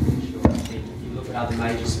system for sure. I think if you look at other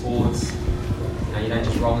major sports, you don't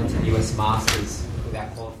just roll into the US Masters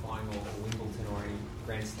without qualifying, or Wimbledon or any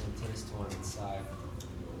Grand Slam tennis tournament. So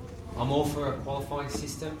I'm all for a qualifying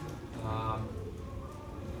system.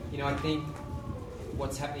 I think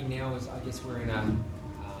what's happening now is, I guess we're in a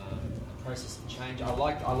process of change. I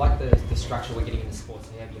like the structure we're getting in the sport.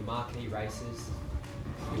 So you have your marquee races,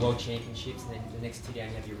 your World Championships, and then the next 2 days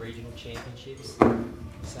you have your regional championships.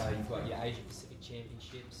 So you've got your Asia Pacific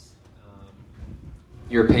Championships,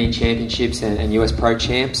 European Championships, and US Pro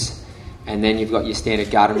Champs, and then you've got your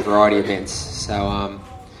standard garden variety events. So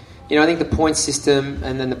I think the point system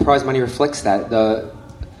and then the prize money reflects that.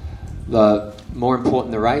 The more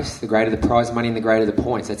important the race, the greater the prize money and the greater the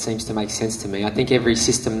points. That seems to make sense to me. I think every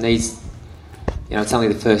system needs, it's only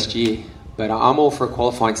the first year, but I'm all for a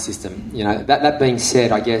qualifying system. That being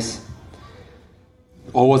said, I guess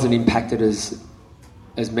I wasn't impacted as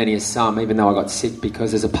many as some, even though I got sick,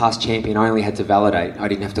 because as a past champion, I only had to validate. I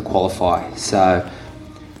didn't have to qualify. So,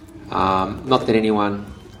 not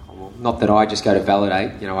that I just go to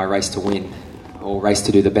validate. I race to win or race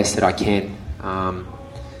to do the best that I can.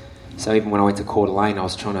 So even when I went to Coeur d'Alene, I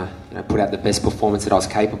was trying to put out the best performance that I was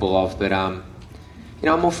capable of. But I'm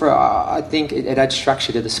all for. I think it adds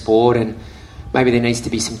structure to the sport, and maybe there needs to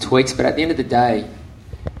be some tweaks. But at the end of the day,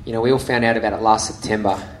 we all found out about it last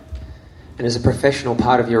September. And as a professional,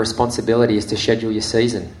 part of your responsibility is to schedule your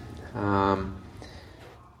season. And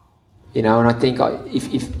I think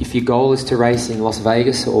if your goal is to race in Las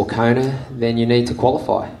Vegas or Kona, then you need to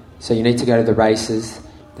qualify. So you need to go to the races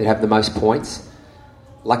that have the most points.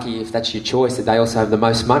 Lucky if that's your choice, that they also have the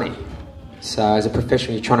most money. So as a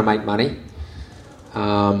professional, you're trying to make money.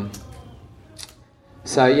 I'm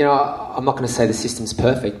not going to say the system's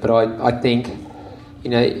perfect, but I think,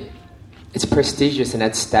 it's prestigious and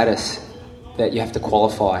adds status that you have to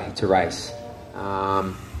qualify to race.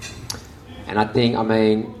 And I think, I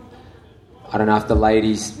don't know if the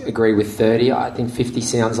ladies agree with 30. I think 50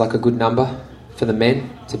 sounds like a good number for the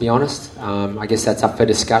men, to be honest. I guess that's up for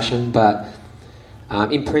discussion, but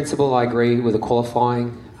in principle, I agree with a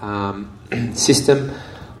qualifying system.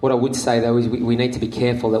 What I would say, though, is we need to be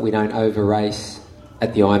careful that we don't over-race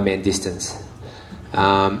at the Ironman distance.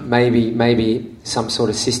 Maybe some sort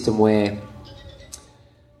of system where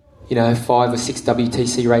 5 or 6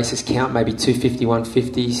 WTC races count, maybe 250,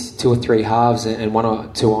 150s, 2 or 3 halves, and 1 or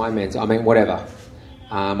 2 Ironmans. Whatever.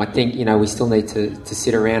 I think, we still need to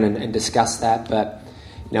sit around and discuss that. But,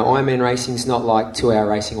 Ironman racing is not like 2-hour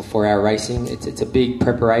racing or 4-hour racing. It's a big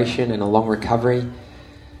preparation and a long recovery.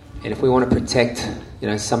 And if we want to protect,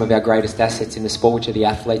 some of our greatest assets in the sport, which are the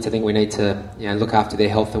athletes, I think we need to, look after their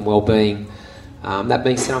health and well-being. That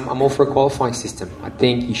being said, I'm all for a qualifying system. I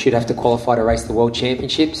think you should have to qualify to race the World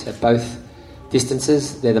Championships at both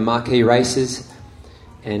distances. They're the marquee races.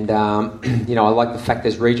 And, I like the fact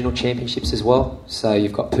there's regional championships as well. So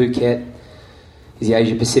you've got Phuket, is the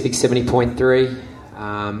Asia Pacific 70.3.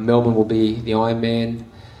 Melbourne will be the Ironman.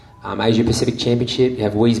 Asia Pacific Championship, you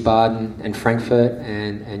have Wiesbaden and Frankfurt,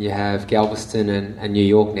 and you have Galveston and New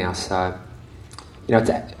York now. So,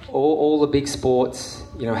 all the big sports,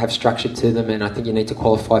 have structure to them, and I think you need to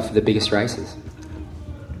qualify for the biggest races.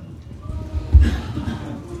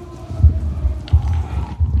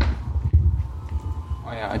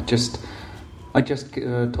 I just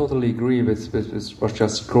totally agree with what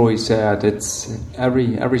just Croy said. It's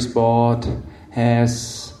every sport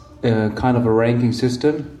has a kind of a ranking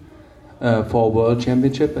system for a world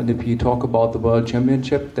championship, and if you talk about the world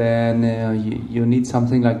championship, then you need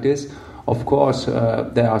something like this. Of course,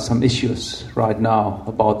 there are some issues right now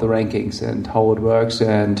about the rankings and how it works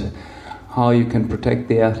and how you can protect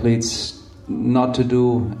the athletes not to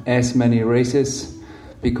do as many races,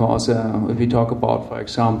 because if we talk about, for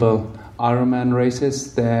example, Ironman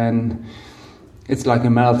races, then it's like a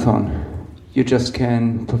marathon. You just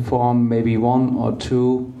can perform maybe 1 or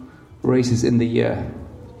 2 races in the year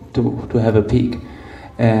to have a peak.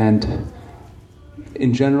 And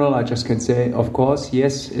in general, I just can say, of course,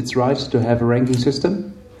 yes, it's right to have a ranking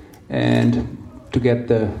system and to get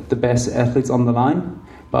the best athletes on the line.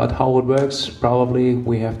 But how it works, probably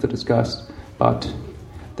we have to discuss. But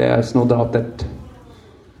there's no doubt that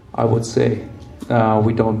I would say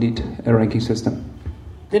we don't need a ranking system.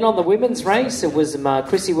 Then on the women's race, it was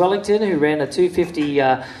Chrissy Wellington who ran a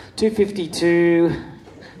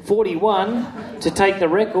 252.41 to take the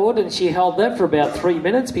record, and she held that for about 3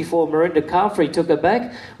 minutes before Marinda Caffrey took it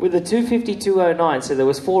back with a 252.09. So there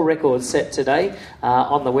was 4 records set today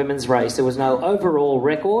on the women's race. There was no overall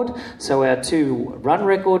record, so our 2 run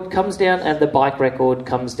record comes down and the bike record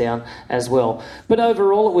comes down as well. But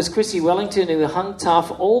overall, it was Chrissy Wellington who hung tough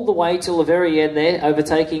all the way till the very end there,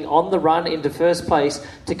 overtaking on the run into first place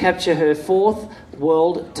to capture her 4th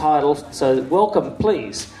world title. So welcome,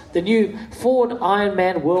 please, the new Ford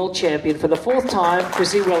Ironman World Champion for the 4th time,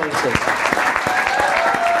 Chrissy Wellington.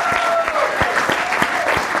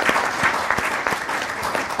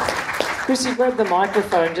 Chrissy, grab the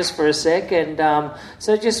microphone just for a sec, and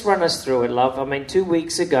so just run us through it, love. 2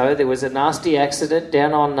 weeks ago there was a nasty accident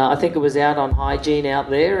down on, I think it was out on Hygiene out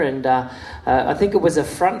there, and I think it was a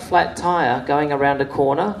front flat tyre going around a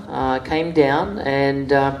corner, came down, and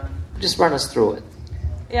just run us through it.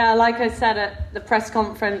 Yeah, like I said at the press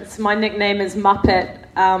conference, my nickname is Muppet,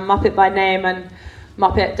 Muppet by name and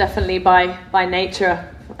Muppet definitely by nature.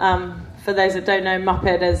 For those that don't know,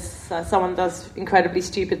 Muppet is someone does incredibly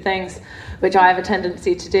stupid things, which I have a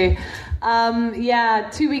tendency to do.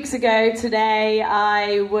 2 weeks ago today,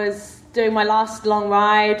 I was doing my last long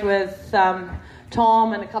ride with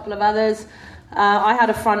Tom and a couple of others. I had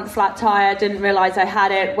a front flat tire, didn't realise I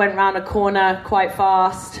had it, went round a corner quite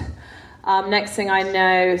fast. Next thing I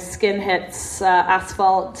know, skin hits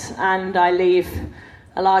asphalt and I leave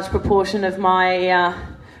a large proportion of my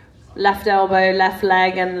left elbow, left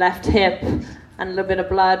leg and left hip and a little bit of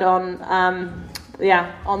blood on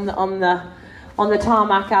the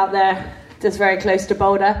tarmac out there, just very close to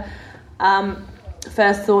Boulder.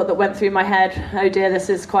 First thought that went through my head, oh dear,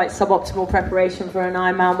 this is quite suboptimal preparation for an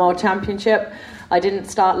Ironman World Championship. I didn't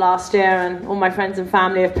start last year and all my friends and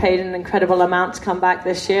family have paid an incredible amount to come back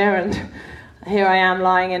this year and here I am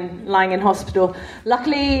lying in hospital.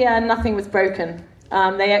 Luckily, nothing was broken.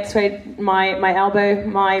 They x-rayed my elbow,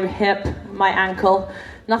 my hip, my ankle.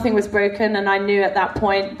 Nothing was broken and I knew at that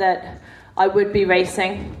point that I would be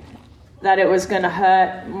racing, that it was going to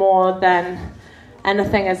hurt more than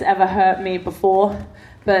anything has ever hurt me before.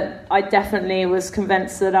 But I definitely was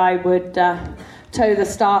convinced that I would toe the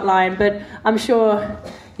start line. But I'm sure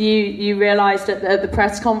you realised at the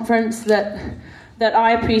press conference that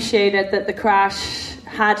I appreciated that the crash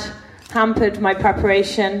had hampered my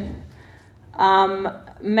preparation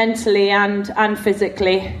mentally and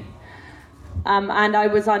physically. And I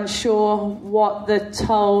was unsure what the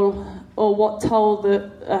toll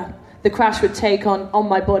the crash would take on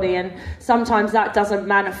my body. And sometimes that doesn't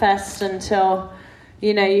manifest until,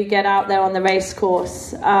 you get out there on the race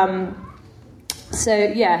course.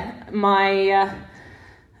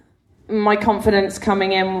 My confidence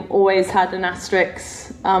coming in always had an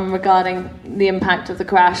asterisk regarding the impact of the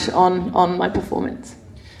crash on my performance.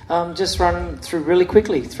 Just run through really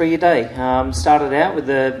quickly, 3 a day. Started out with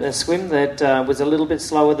a swim that was a little bit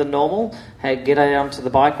slower than normal. Get onto the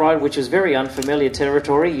bike ride, which was very unfamiliar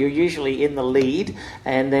territory. You're usually in the lead,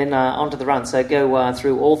 and then onto the run. So go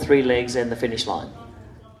through all 3 legs and the finish line.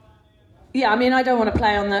 Yeah, I don't want to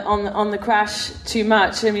play on the crash too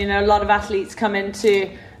much. A lot of athletes come into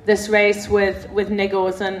this race with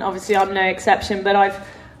niggles, and obviously I'm no exception. But I've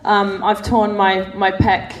torn my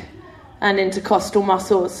pec and intercostal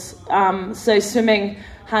muscles. So swimming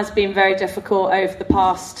has been very difficult over the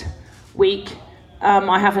past week.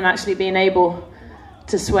 I haven't actually been able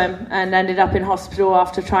to swim and ended up in hospital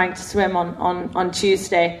after trying to swim on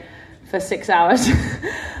Tuesday for 6 hours.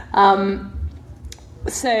 I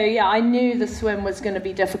knew the swim was going to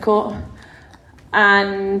be difficult,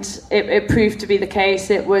 and it proved to be the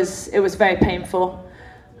case. It was very painful,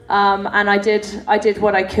 and I did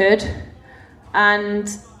what I could, and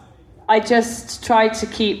I just tried to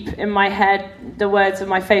keep in my head the words of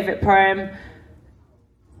my favourite poem,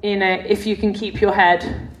 if you can keep your head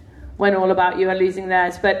when all about you are losing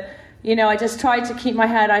theirs. But, I just tried to keep my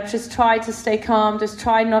head. I just tried to stay calm, just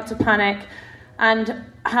tried not to panic, and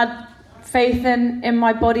had faith in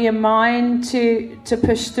my body and mind to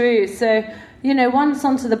push through. So, once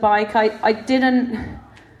onto the bike, I didn't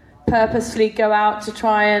purposefully go out to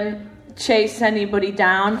try and chase anybody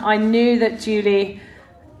down. I knew that Julie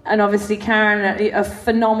and obviously Karen are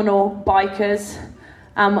phenomenal bikers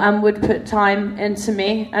and would put time into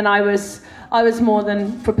me, and I was more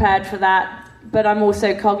than prepared for that. But I'm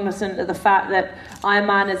also cognizant of the fact that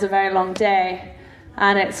Ironman is a very long day,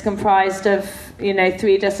 and it's comprised of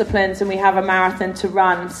 3 disciplines, and we have a marathon to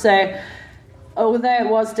run. So although it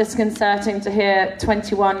was disconcerting to hear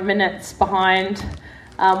 21 minutes behind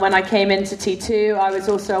when I came into T2, I was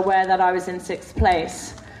also aware that I was in 6th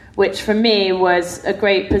place, which for me was a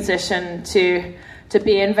great position to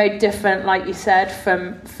be in. Very different, like you said,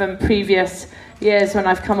 from previous years when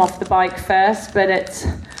I've come off the bike first. But it's,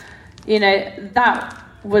 that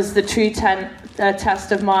was the true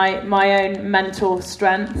test of my own mental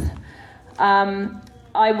strength.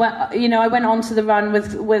 I went onto the run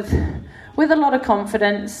with a lot of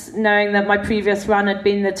confidence, knowing that my previous run had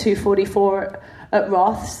been the 2:44 at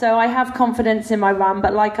Roth. So I have confidence in my run,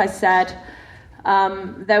 but like I said,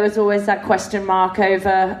 there was always that question mark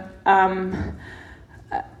over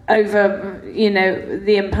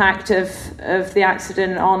the impact of the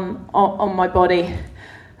accident on my body.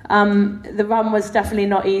 The run was definitely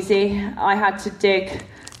not easy. I had to dig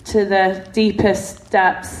to the deepest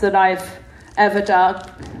depths that I've ever dug.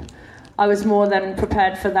 I was more than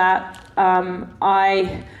prepared for that.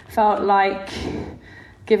 I felt like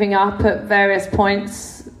giving up at various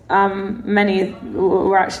points. Many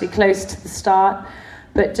were actually close to the start.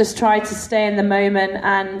 but just try to stay in the moment.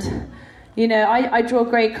 And I draw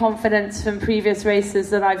great confidence from previous races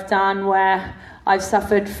that I've done where I've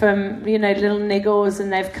suffered from little niggles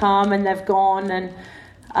and they've come and they've gone, and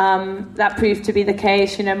that proved to be the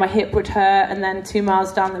case. My hip would hurt, and then 2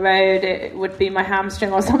 miles down the road it would be my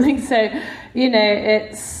hamstring or something. So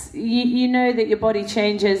it's you know that your body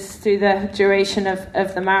changes through the duration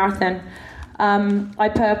of the marathon. I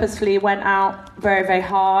purposefully went out very, very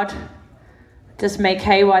hard, just make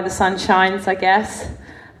hay while the sun shines, I guess.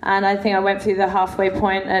 And I think I went through the halfway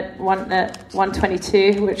point at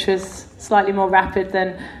 1:22, which was slightly more rapid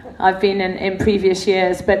than I've been in previous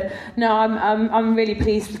years. But no, I'm really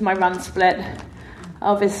pleased with my run split.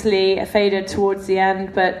 Obviously, I faded towards the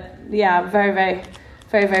end, but yeah, very, very,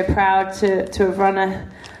 very, very proud to have run a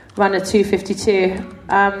 2:52.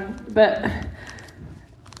 But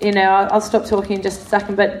I'll stop talking in just a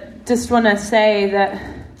second. But just want to say that,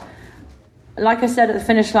 like I said at the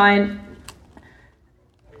finish line,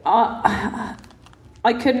 I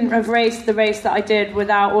couldn't have raced the race that I did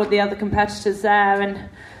without all the other competitors there, and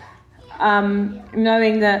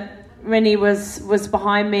knowing that Rinny was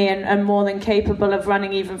behind me and more than capable of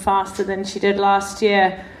running even faster than she did last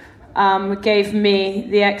year, gave me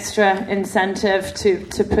the extra incentive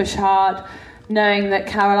to push hard, knowing that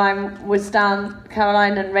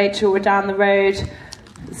Caroline and Rachel were down the road,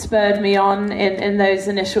 spurred me on in those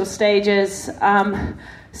initial stages.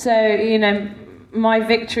 So my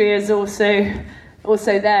victory is also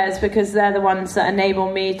theirs, because they're the ones that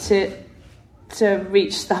enable me to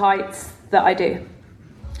reach the heights that I do.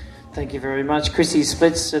 Thank you very much. Chrissy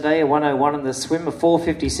splits today, a 1:01 in the swim, a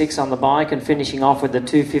 4:56 on the bike, and finishing off with a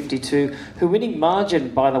 2:52. Her winning margin,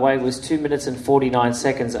 by the way, was 2 minutes and 49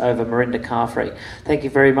 seconds over Marinda Carfrey. Thank you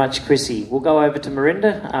very much, Chrissy. We'll go over to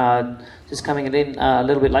Marinda, just coming in a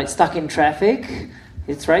little bit late, stuck in traffic.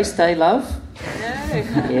 It's race day, love. No.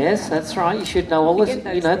 Yes, that's right. You should know all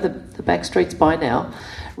the back streets by now.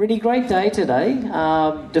 Really great day today.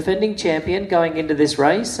 Defending champion going into this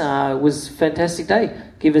race. Was a fantastic day.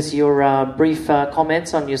 Give us your brief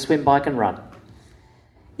comments on your swim, bike and run.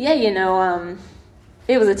 Yeah,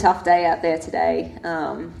 it was a tough day out there today.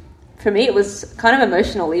 For me, it was kind of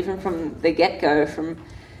emotional even from the get-go, from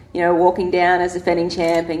walking down as defending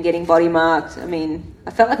champ and getting body marked. I mean,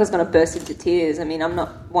 I felt like I was going to burst into tears. I mean, I'm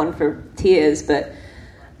not one for tears, but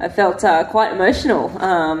I felt quite emotional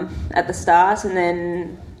at the start. And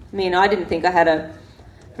then, I didn't think I had a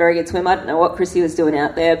very good swim. I don't know what Chrissy was doing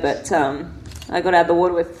out there, but I got out of the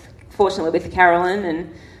water fortunately with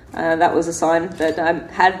Carolyn, and that was a sign that I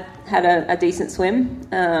had a decent swim.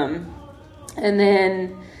 And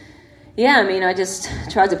then, I just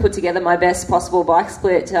tried to put together my best possible bike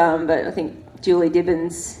split, but I think Julie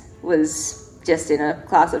Dibbins was just in a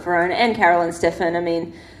class of her own, and Carolyn Steffen, and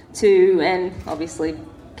obviously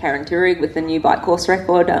Karen Turig with the new bike course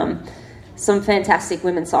record. Some fantastic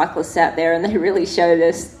women cyclists out there, and they really showed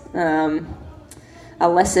us a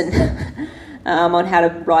lesson on how to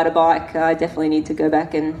ride a bike. I definitely need to go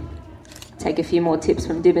back and take a few more tips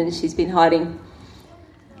from Dibbins. She's been hiding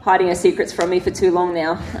her secrets from me for too long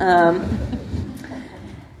now.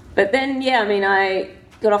 But then, I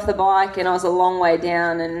got off the bike and I was a long way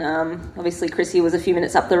down, and obviously Chrissy was a few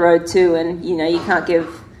minutes up the road too, and you can't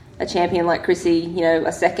give a champion like Chrissy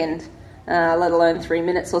a second, let alone 3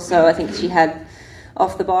 minutes or so I think she had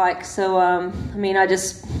off the bike. So I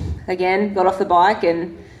just again got off the bike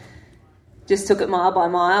and just took it mile by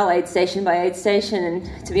mile, aid station by aid station,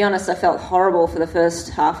 and to be honest, I felt horrible for the first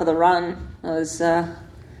half of the run. I was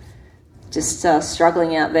just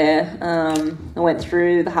struggling out there. I went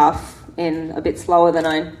through the half in a bit slower than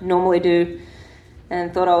I normally do,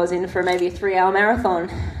 and thought I was in for maybe a 3-hour marathon.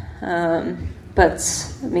 But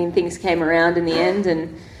things came around in the end,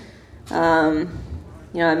 and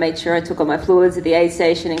I made sure I took all my fluids at the aid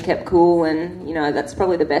station and kept cool, and that's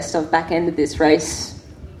probably the best I've back-ended this race,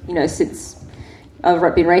 since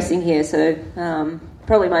I've been racing here. So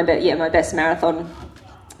probably my best marathon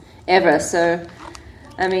ever. So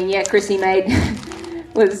Chrissy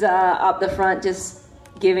was up the front just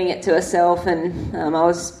giving it to herself, and I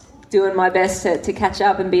was doing my best to catch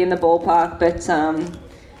up and be in the ballpark, but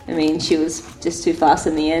she was just too fast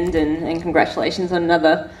in the end, and congratulations on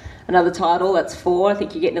another title. That's 4. I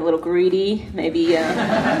think you're getting a little greedy, maybe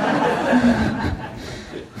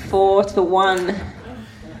 4 to 1.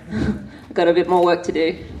 I've got a bit more work to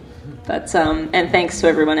do, but and thanks to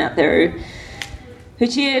everyone out there who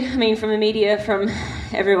cheered. From the media, from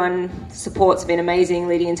everyone, support's been amazing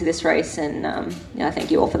leading into this race, and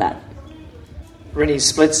thank you all for that. Rinny's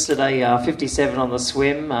splits today, 57 on the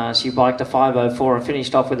swim. She biked a 5:04 and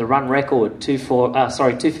finished off with a run record,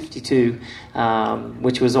 2:52,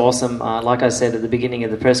 which was awesome. Like I said at the beginning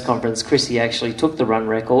of the press conference, Chrissy actually took the run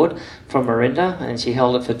record from Marinda and she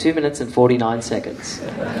held it for 2 minutes and 49 seconds.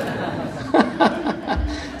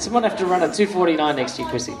 Someone have to run at 2:49 next year,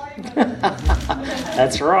 Chrissy.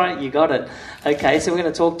 That's right, you got it. Okay, so we're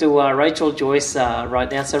going to talk to Rachel Joyce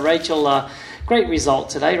right now. So Rachel, great result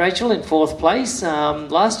today. Rachel in 4th place.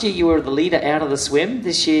 Last year you were the leader out of the swim.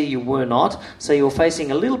 This year you were not. So you were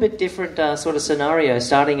facing a little bit different sort of scenario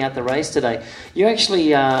starting out the race today. You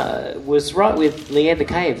actually was right with Leander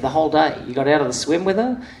Cave the whole day. You got out of the swim with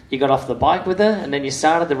her, you got off the bike with her, and then you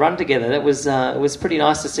started the run together. That was it was pretty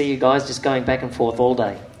nice to see you guys just going back and forth all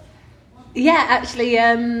day. Yeah, actually,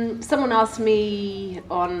 someone asked me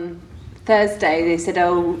on Thursday, they said,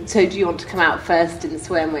 oh, so do you want to come out first in the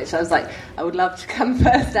swim? Which I was like, I would love to come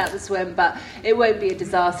first out the swim, but it won't be a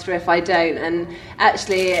disaster if I don't. And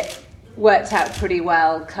actually, it worked out pretty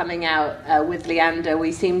well coming out with Leander.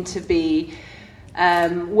 We seemed to be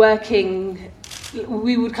working,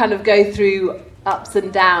 we would kind of go through ups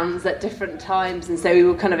and downs at different times, and so we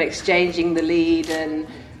were kind of exchanging the lead, and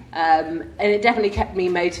it definitely kept me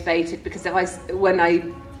motivated, because when I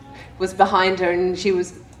was behind her and she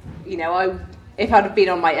was, you know, if I'd have been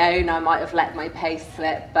on my own, I might have let my pace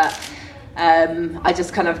slip, but I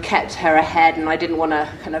just kind of kept her ahead, and I didn't want to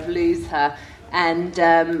kind of lose her. And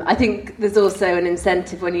I think there's also an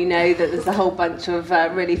incentive when you know that there's a whole bunch of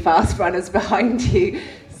really fast runners behind you.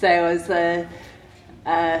 So I was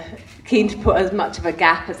keen to put as much of a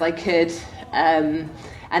gap as I could.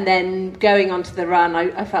 And then going onto the run,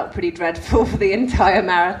 I felt pretty dreadful for the entire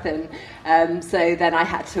marathon. So then I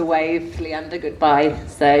had to wave Leander goodbye.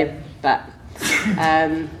 So, but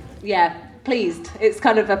yeah, pleased. It's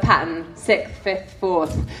kind of a pattern, 6th, 5th,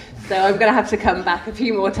 4th. So I'm going to have to come back a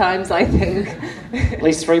few more times, I think. At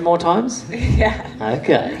least 3 more times? Yeah.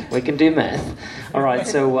 Okay, we can do math. All right,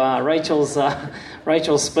 so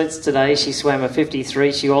Rachel splits today. She swam a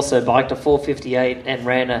 53. She also biked a 4:58 and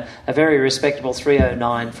ran a very respectable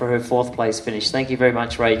 3:09 for her 4th place finish. Thank you very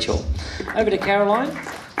much, Rachel. Over to Caroline.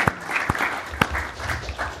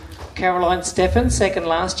 Caroline Steffen, 2nd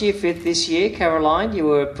last year, 5th this year. Caroline, you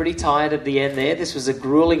were pretty tired at the end there. This was a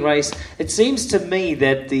gruelling race. It seems to me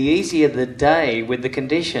that the easier the day with the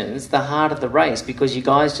conditions, the harder the race, because you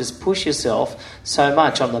guys just push yourself so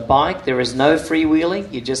much. On the bike, there is no freewheeling.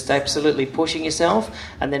 You're just absolutely pushing yourself.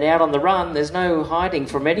 And then out on the run, there's no hiding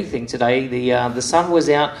from anything today. The sun was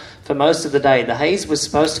out for most of the day. The haze was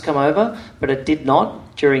supposed to come over, but it did not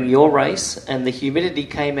during your race, and the humidity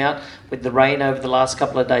came out with the rain over the last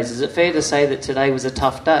couple of days. Is it fair to say that today was a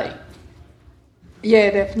tough day?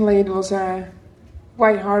 Yeah, definitely. It was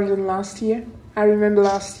way harder than last year. I remember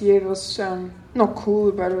last year it was not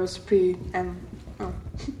cool, but it was pretty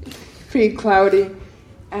pretty cloudy.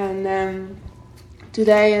 And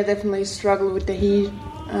today I definitely struggled with the heat,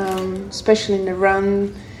 especially in the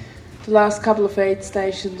run. The last couple of aid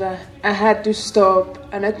stations I had to stop,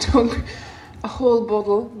 and I took a whole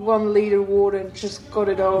bottle, 1 liter water, and just got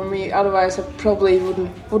it over me. Otherwise, I probably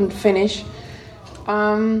wouldn't finish.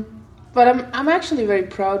 But I'm actually very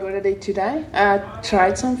proud what I did today. I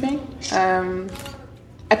tried something.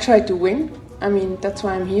 I tried to win. I mean, that's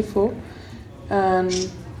what I'm here for.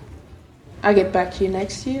 And I get back here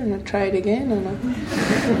next year and I try it again. And I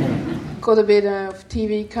got a bit of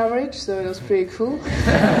TV coverage, so it was pretty cool.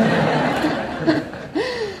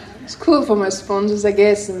 It's cool for my sponsors, I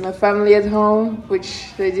guess, and my family at home,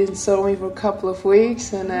 which they didn't saw me for a couple of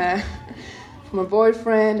weeks, and for my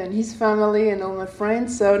boyfriend and his family and all my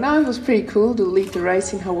friends. So now it was pretty cool to lead the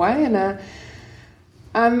race in Hawaii, and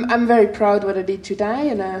I'm very proud what I did today,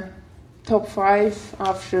 and top 5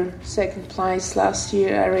 after 2nd place last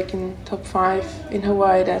year. I reckon top 5 in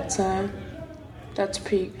Hawaii. That's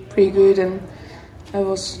pretty good, and it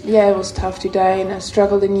was tough today, and I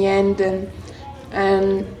struggled in the end, and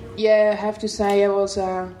yeah, I have to say I was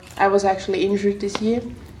actually injured this year.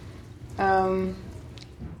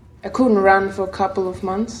 I couldn't run for a couple of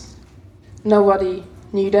months. Nobody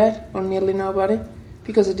knew that, or nearly nobody,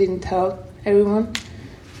 because I didn't tell everyone.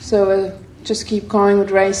 So I just keep going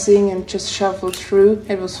with racing and just shuffled through.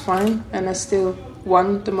 It was fine, and I still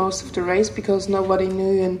won the most of the race because nobody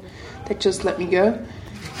knew, and they just let me go.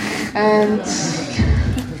 And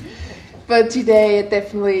but today I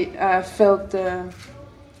definitely felt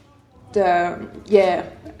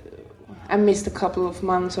I missed a couple of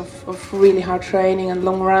months of really hard training and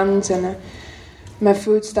long runs, and my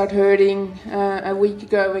foot started hurting a week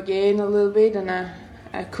ago again a little bit, and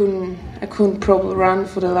I couldn't probably run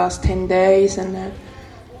for the last 10 days, and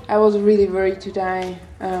I was really worried today,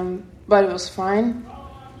 but it was fine.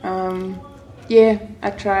 I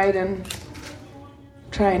tried and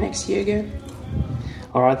try next year again.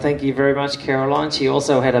 All right, thank you very much, Caroline. She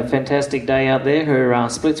also had a fantastic day out there. Her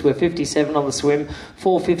splits were 57 on the swim,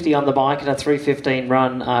 450 on the bike, and a 3:15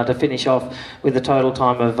 run to finish off with a total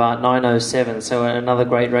time of 9:07. So another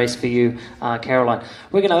great race for you, Caroline.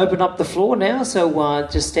 We're going to open up the floor now, so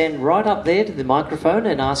just stand right up there to the microphone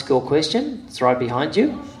and ask your question. It's right behind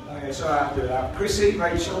you. Okay, so after that, Chrissy,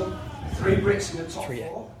 Rachel, 3 Brits in the top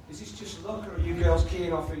 4. Is this just luck, or are you girls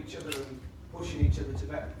keying off each other and pushing each other to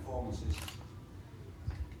better performances?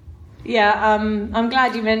 Yeah, I'm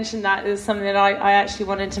glad you mentioned that. It was something that I actually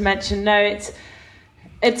wanted to mention. No,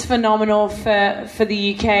 it's phenomenal for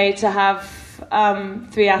the UK to have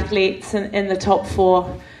 3 athletes in the top 4.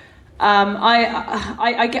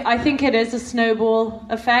 I think it is a snowball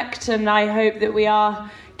effect, and I hope that we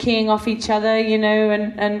are keying off each other, you know,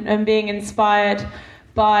 and being inspired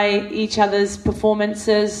by each other's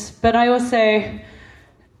performances. But I also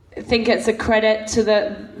think it's a credit to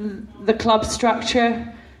the club structure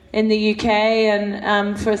in the UK,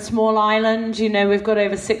 and for a small island, you know, we've got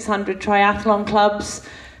over 600 triathlon clubs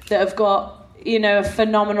that have got, you know, a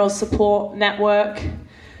phenomenal support network.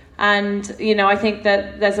 And, you know, I think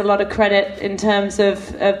that there's a lot of credit in terms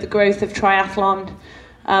of the growth of triathlon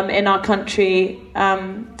in our country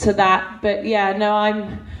to that. But yeah, no,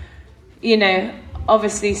 I'm, you know,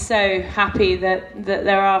 obviously so happy that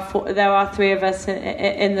there are 3 of us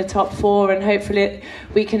in the top 4, and hopefully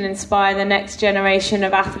we can inspire the next generation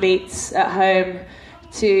of athletes at home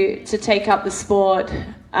to take up the sport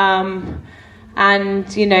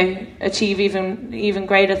and, you know, achieve even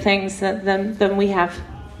greater things than we have.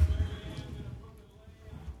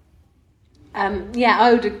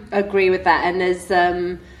 I would agree with that. And as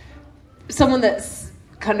someone that's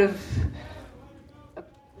kind of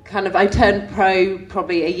I turned pro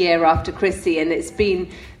probably a year after Chrissy, and there's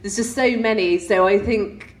just so many. So I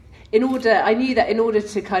think I knew that in order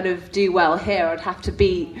to kind of do well here, I'd have to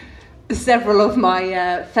beat several of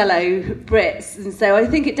my fellow Brits. And so I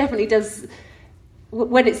think it definitely does,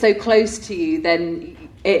 when it's so close to you, then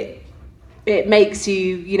it makes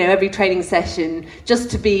you, you know, every training session, just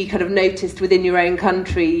to be kind of noticed within your own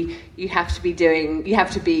country, you have to be able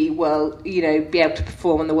to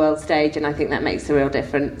perform on the world stage, and I think that makes a real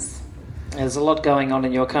difference. There's a lot going on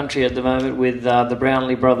in your country at the moment with the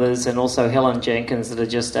Brownlee brothers and also Helen Jenkins that are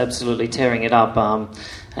just absolutely tearing it up.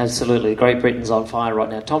 Absolutely, Great Britain's on fire right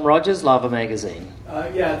now. Tom Rogers, Lava Magazine.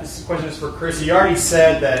 This question is for Chris. You already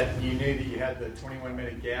said that you knew that you had the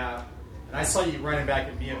 21-minute gap. And I saw you running back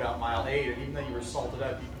at me about mile 8, and even though you were salted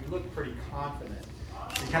up, you looked pretty confident.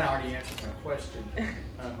 So you kind of already answered my question.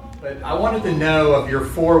 But I wanted to know, of your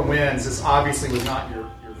 4 wins, this obviously was not your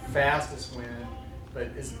fastest win, but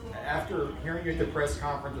after hearing you at the press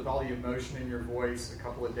conference with all the emotion in your voice a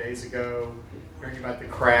couple of days ago, hearing about the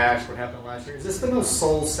crash, what happened last year, is this the most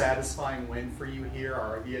soul-satisfying win for you here,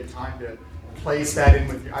 or have you had time to place that in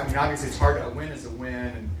with you? I mean, obviously it's hard. A win is a win,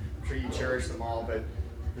 and I'm sure you cherish them all, but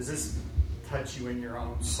does this touch you in your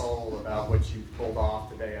own soul about what you pulled off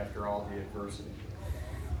today after all the adversity?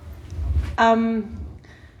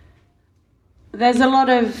 There's a lot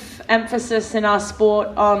of emphasis in our sport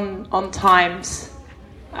on times.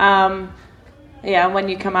 When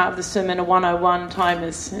you come out of the swim in a 1:01, time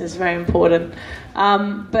is very important.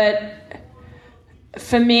 But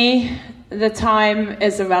for me, the time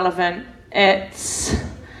is irrelevant.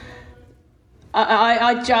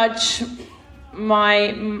 I judge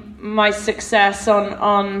my success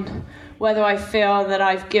on whether I feel that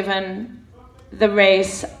I've given the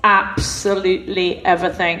race absolutely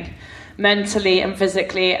everything, mentally and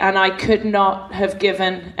physically, and I could not have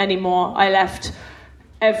given any more. I left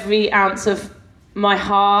every ounce of my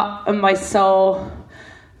heart and my soul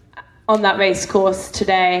on that race course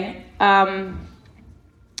today. Going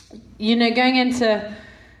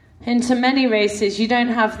into many races, you don't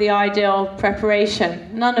have the ideal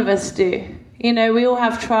preparation. None of us do. You know, we all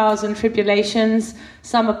have trials and tribulations.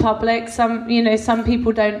 Some are public, some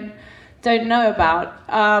people don't know about.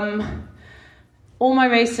 All my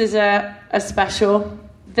races are special.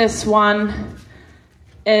 This one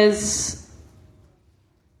is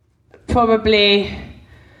probably,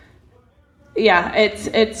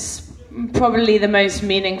 it's probably the most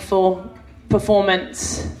meaningful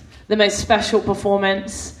performance, the most special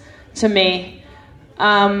performance to me.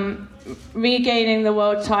 Regaining the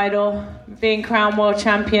world title, being crowned world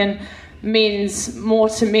champion, means more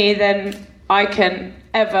to me than I can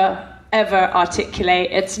ever articulate.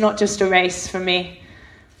 It's not just a race for me.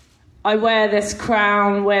 I wear this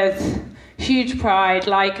crown with huge pride,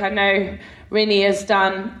 like I know Rennie has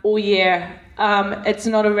done all year. It's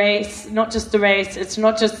not a race, not just a race. It's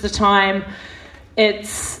not just the time.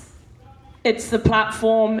 It's the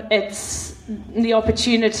platform. It's the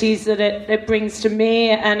opportunities that it brings to me,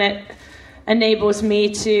 and it enables me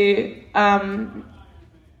to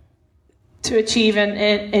achieve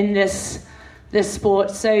in this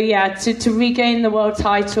sport. So yeah, to regain the world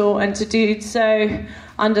title and to do so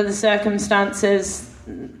under the circumstances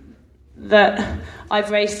that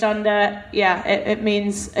I've raced under, it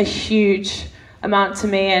means a huge amount to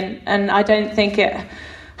me, and I don't think it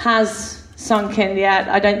has sunk in yet.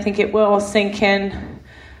 I don't think it will sink in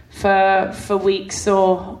for weeks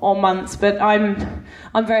or months, but I'm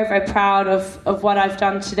very, very proud of what I've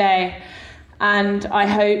done today, and I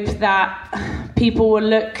hope that people will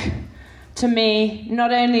look to me,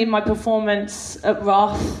 not only my performance at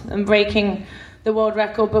Roth and breaking the world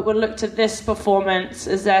record, but will look to this performance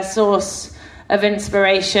as their source of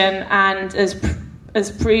inspiration and as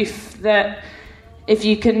proof that if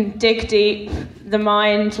you can dig deep, the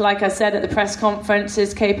mind, like I said at the press conference,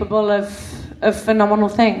 is capable of phenomenal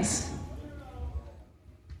things.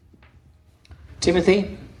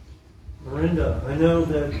 Timothy? Mirinda, I know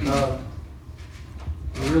that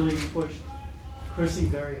you really pushed Chrissy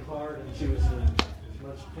very hard, and she was in as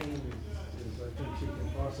much pain as I think she can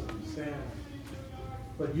possibly stand.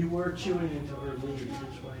 But you were chewing into her lead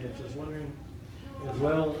each way. I was wondering, as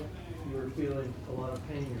well, you were feeling a lot of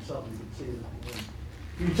pain yourself. You could see it.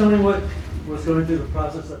 Can you tell me what was going through the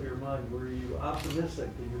process of your mind? Were you optimistic?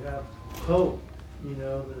 Did you have hope? You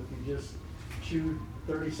know, that if you just chewed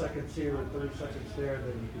 30 seconds here or 30 seconds there,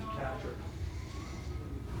 then you could catch her?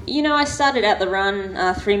 You know, I started out the run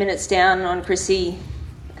 3 minutes down on Chrissy,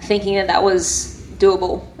 thinking that was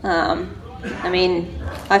doable. I mean,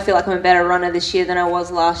 I feel like I'm a better runner this year than I was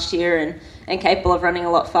last year, and capable of running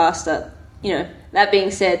a lot faster. You know, that being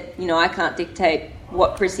said, you know, I can't dictate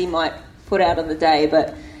what Chrissy might put out on the day,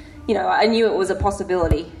 but, you know, I knew it was a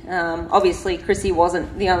possibility. Obviously, Chrissy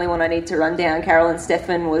wasn't the only one I need to run down. Carolyn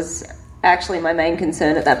Steffen was actually my main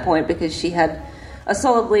concern at that point, because she had a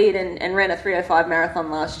solid lead and ran a 3:05 marathon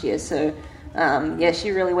last year. So, she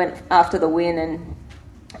really went after the win, and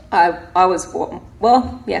I was,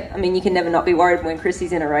 well, yeah, I mean, you can never not be worried when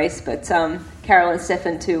Chrissy's in a race, but Carolyn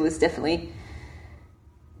Steffen too was definitely,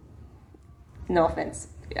 no offense,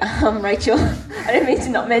 Rachel, I didn't mean to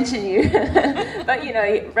not mention you, but, you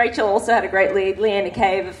know, Rachel also had a great lead. Leander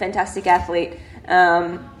Cave, a fantastic athlete.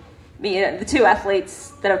 You know, the two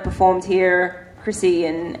athletes that have performed here, Chrissy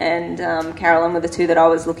and Carolyn, were the two that I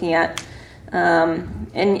was looking at.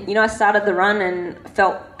 And, you know, I started the run and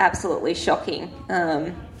felt absolutely shocking.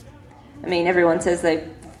 I mean, everyone says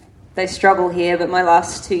they struggle here, but my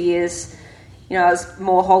last 2 years, you know, I was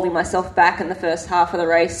more holding myself back in the first half of the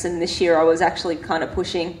race, and this year I was actually kind of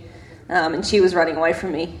pushing, and she was running away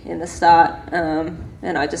from me in the start,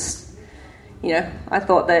 and I just, you know, I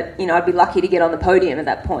thought that, you know, I'd be lucky to get on the podium at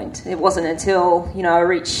that point. It wasn't until, you know, I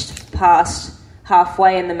reached past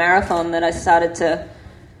halfway in the marathon that I started to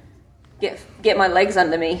get my legs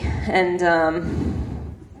under me and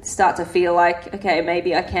start to feel like, okay,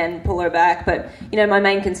 maybe I can pull her back. But, you know, my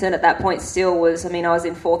main concern at that point still was, I mean, I was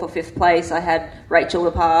in 4th or 5th place. I had Rachel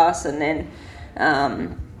to pass, and then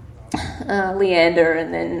Leander,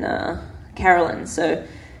 and then Carolyn. So,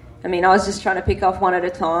 I mean, I was just trying to pick off one at a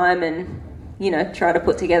time and, you know, try to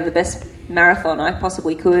put together the best marathon I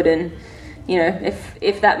possibly could. And, you know,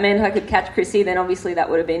 if that meant I could catch Chrissy, then obviously that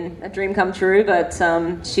would have been a dream come true. But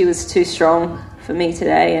she was too strong for me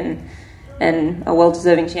today, and a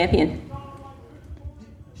well-deserving champion.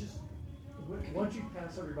 Just once you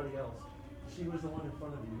pass everybody else, she was the one in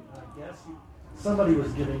front of you. I guess somebody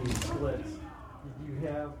was giving you splits. Did you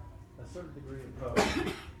have a certain degree of coach?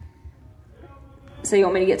 So you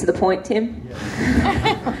want me to get to the point, Tim?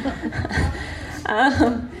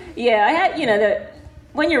 Yeah. I had, you know,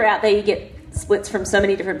 when you're out there, you get splits from so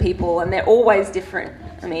many different people, and they're always different.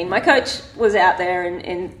 I mean, my coach was out there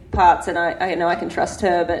in parts, and I know I can trust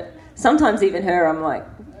her, but sometimes even her, I'm like,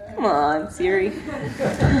 come on, Siri.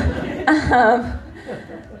 I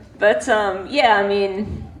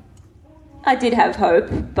mean, I did have hope,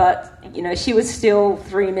 but, you know, she was still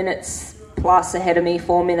 3 minutes plus ahead of me,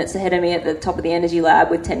 4 minutes ahead of me at the top of the energy lab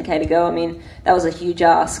with 10K to go. I mean, that was a huge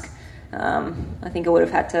ask. I think I would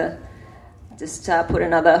have had to just put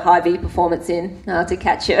another high V performance in to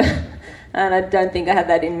catch her. And I don't think I had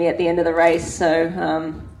that in me at the end of the race. So,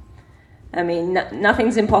 I mean,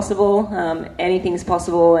 nothing's impossible. Anything's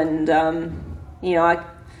possible. And, you know,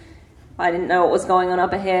 I didn't know what was going on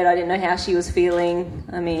up ahead. I didn't know how she was feeling.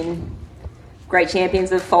 I mean, great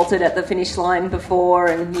champions have faltered at the finish line before,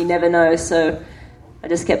 and you never know. So, I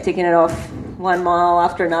just kept ticking it off, 1 mile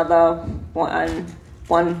after another,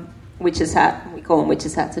 one witch's hat, we call them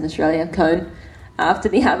witch's hats in Australia, cone, after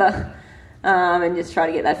the other, and just try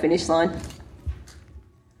to get that finish line.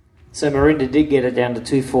 So Marinda did get it down to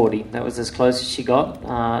 2:40. That was as close as she got.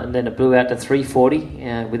 And then it blew out to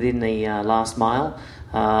 3:40 within the last mile.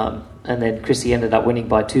 And then Chrissy ended up winning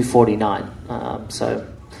by 2:49. So you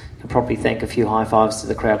can probably thank a few high fives to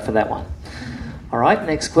the crowd for that one. All right,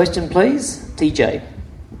 next question, please. TJ.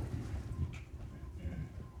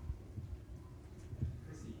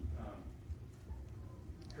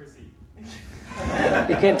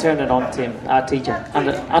 You can turn it on, Tim. TJ.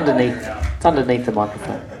 Underneath. It's underneath the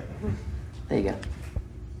microphone. There you go.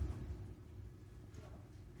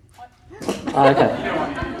 Okay.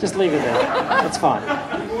 Just leave it there. That's fine.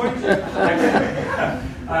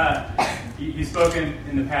 You've spoken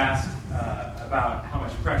in the past about how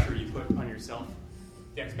much pressure you put on yourself,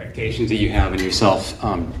 the expectations that you have in yourself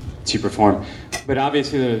to perform. But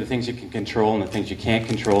obviously there are the things you can control and the things you can't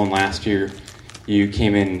control. And last year you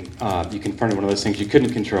came in, you confronted one of those things you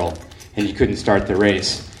couldn't control, and you couldn't start the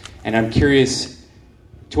race. And I'm curious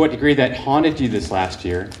to what degree that haunted you this last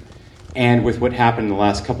year, and with what happened in the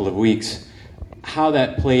last couple of weeks, how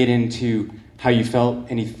that played into how you felt,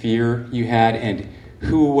 any fear you had, and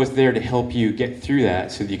who was there to help you get through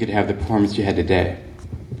that so that you could have the performance you had today?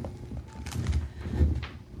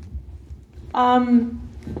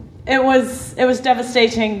 It was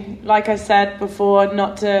devastating, like I said before,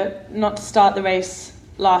 not to start the race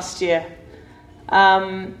last year.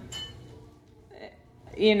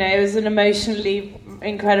 It was an emotionally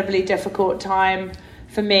incredibly difficult time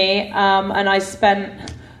for me, and I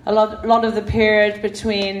spent a lot of the period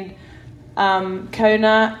between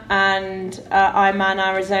Kona and Ironman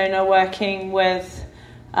Arizona working with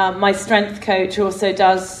my strength coach, who also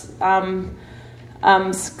does some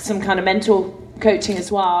kind of mental coaching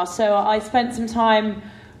as well. So I spent some time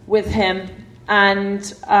with him and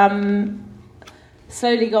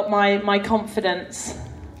slowly got my confidence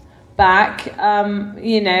back,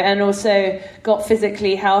 and also got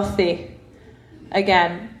physically healthy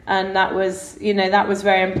again. And that was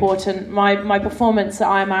very important. My performance at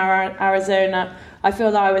Ironman Arizona, I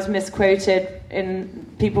feel that I was misquoted in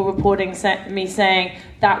people reporting me saying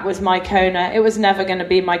that was my Kona. It was never going to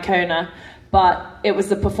be my Kona, but it was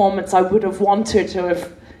the performance I would have wanted to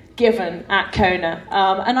have given at Kona.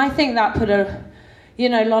 And I think that put a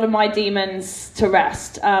lot of my demons to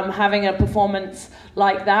rest. Having a performance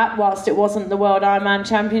like that, whilst it wasn't the World Ironman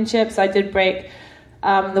Championships, I did break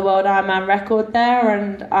the World Ironman record there,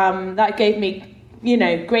 and that gave me,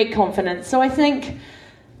 great confidence. So I think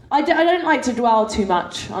I don't like to dwell too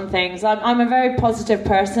much on things. I'm a very positive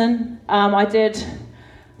person. I did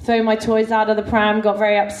throw my toys out of the pram, got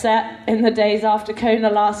very upset in the days after Kona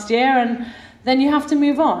last year, and then you have to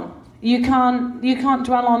move on. You can't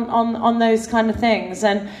dwell on those kind of things,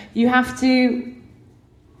 and you have to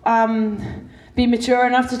be mature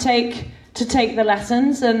enough to take the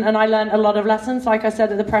lessons, and I learned a lot of lessons, like I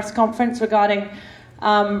said at the press conference,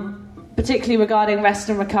 particularly regarding rest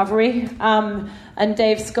and recovery. And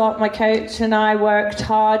Dave Scott, my coach, and I worked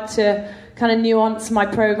hard to kind of nuance my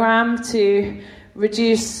program to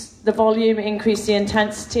reduce the volume, increase the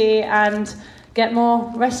intensity, and get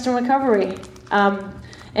more rest and recovery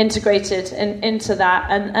integrated into that.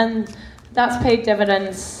 And that's paid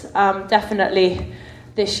dividends definitely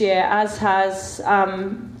this year, as has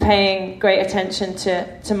paying great attention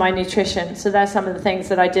to my nutrition. So there's some of the things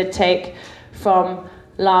that I did take from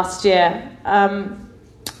last year.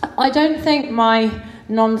 I don't think my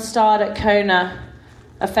non-start at Kona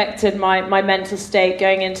affected my mental state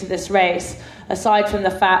going into this race, aside from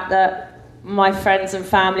the fact that my friends and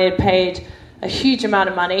family had paid a huge amount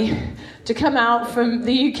of money to come out from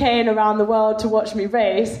the UK and around the world to watch me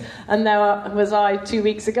race, and there was I 2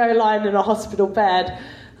 weeks ago lying in a hospital bed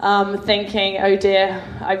thinking, oh dear,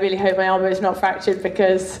 I really hope my elbow is not fractured,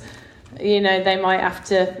 because they might have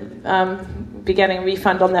to be getting a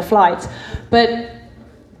refund on their flights. But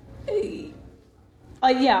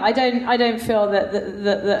I don't feel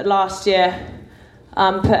that last year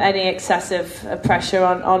put any excessive pressure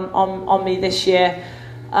on me this year.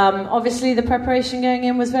 Obviously, the preparation going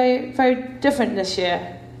in was very, very different this year.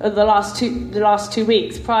 The last 2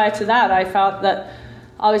 weeks. Prior to that, I felt that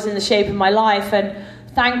I was in the shape of my life, and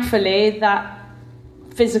thankfully, that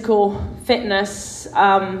physical fitness,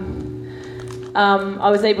 I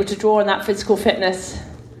was able to draw on that physical fitness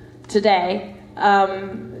today to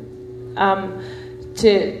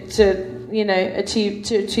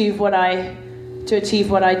achieve what I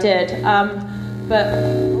did.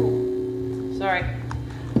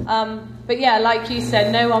 But But yeah, like you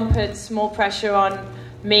said, no one puts more pressure on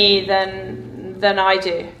me than I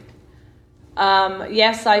do.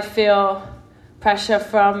 Yes, I feel pressure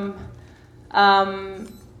from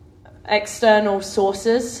external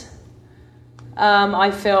sources.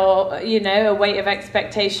 I feel, a weight of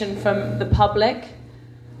expectation from the public.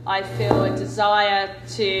 I feel a desire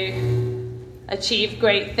to achieve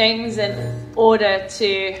great things in order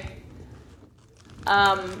to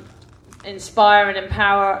inspire and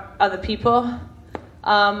empower other people.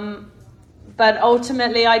 But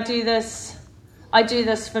ultimately, I do this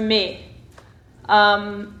for me.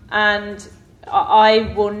 And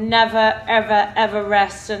I will never, ever, ever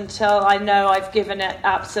rest until I know I've given it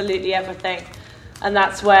absolutely everything. And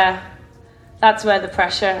that's where the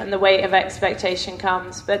pressure and the weight of expectation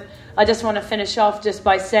comes. But I just want to finish off just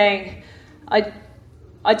by saying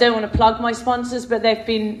I don't want to plug my sponsors, but they've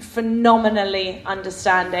been phenomenally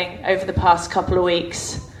understanding over the past couple of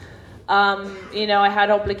weeks. I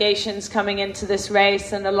had obligations coming into this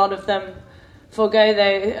race, and a lot of them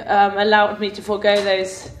allowed me to forego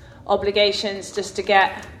those obligations just to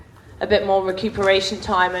get a bit more recuperation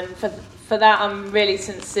time, and for that I'm really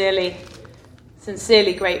sincerely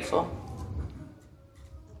grateful.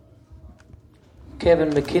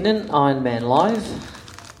 Kevin McKinnon, Ironman Live.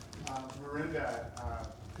 Marinda,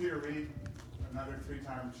 Peter Reed, another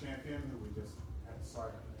three-time champion who we just had to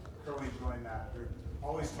start early join that.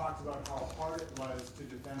 Always talked about how hard it was to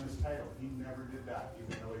defend his title. He never did that,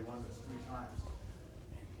 even though he won this 3 times.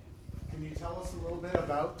 Can you tell us a little bit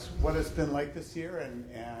about what it's been like this year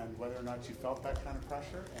and whether or not you felt that kind of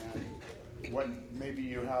pressure, and what maybe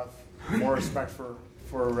you have more respect for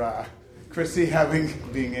Chrissy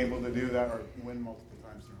being able to do that or win multiple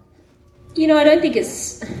times? I don't think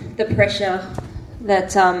it's the pressure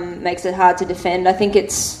that makes it hard to defend. I think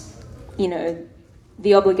it's,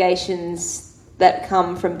 the obligations that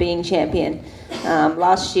come from being champion.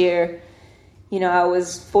 Last year, I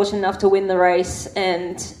was fortunate enough to win the race,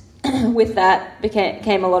 and with that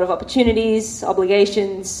came a lot of opportunities,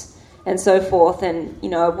 obligations, and so forth. And,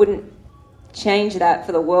 I wouldn't change that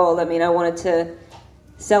for the world. I mean, I wanted to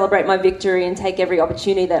celebrate my victory and take every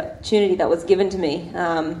opportunity that was given to me.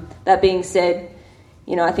 That being said,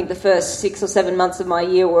 I think the first 6 or 7 months of my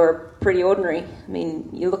year were pretty ordinary. I mean,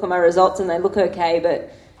 you look at my results and they look okay,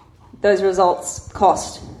 but those results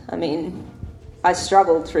cost. I mean, I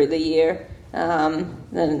struggled through the year,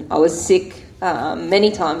 and I was sick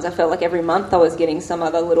many times. I felt like every month I was getting some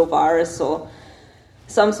other little virus or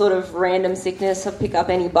some sort of random sickness. I'd pick up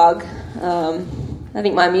any bug. I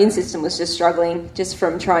think my immune system was just struggling just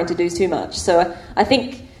from trying to do too much. So I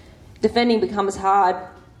think defending becomes hard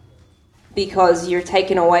because you're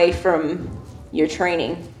taken away from your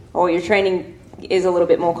training, or your training is a little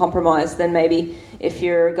bit more compromised than maybe if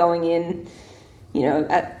you're going in,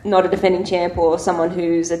 not a defending champ or someone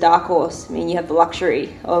who's a dark horse. I mean, you have the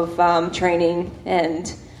luxury of training and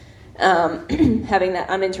having that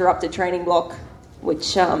uninterrupted training block,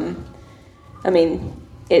 which,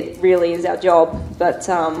 it really is our job, but,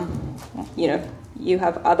 you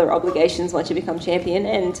have other obligations once you become champion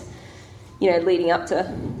and, leading up to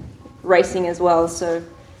racing as well. So,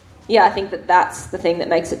 yeah, I think that's the thing that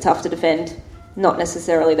makes it tough to defend, not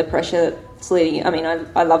necessarily the pressure that's leading. I mean,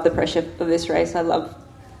 I love the pressure of this race. I love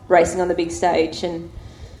racing on the big stage and,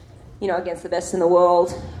 against the best in the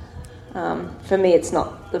world. For me, it's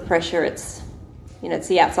not the pressure, it's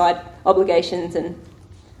the outside obligations. And,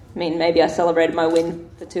 maybe I celebrated my win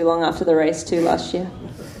for too long after the race too last year.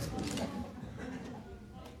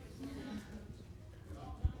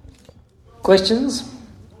 Questions?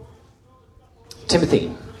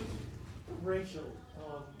 Timothy. Rachel,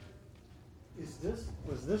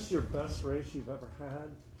 was this your best race you've ever had?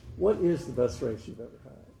 What is the best race you've ever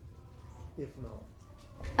had, if not?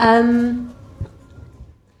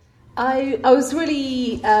 I was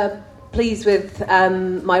really pleased with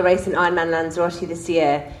my race in Ironman Lanzarote this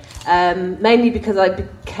year, mainly because I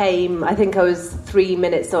think I was 3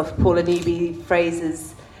 minutes off Paula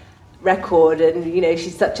Newby-Fraser's record, and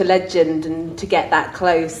she's such a legend, and to get that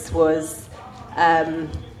close was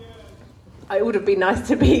it would have been nice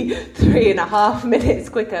to be 3.5 minutes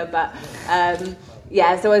quicker, but so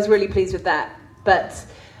I was really pleased with that. But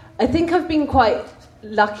I think I've been quite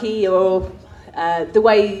lucky, or the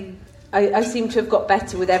way I seem to have got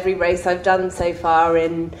better with every race I've done so far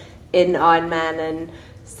in Ironman, and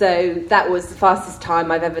so that was the fastest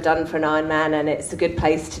time I've ever done for an Ironman, and it's a good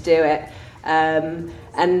place to do it.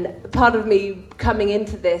 And part of me coming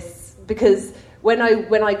into this, because when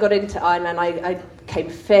I got into Ironman, I came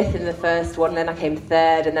 5th in the first one, then I came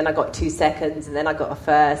 3rd, and then I got 2 seconds, and then I got a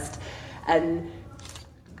 1st. And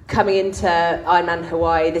coming into Ironman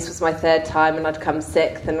Hawaii, this was my third time, and I'd come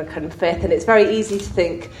 6th and I'd come 5th, and it's very easy to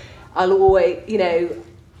think I'll always,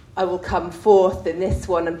 I will come 4th in this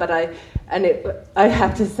one, but I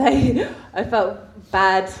have to say I felt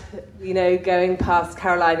bad, going past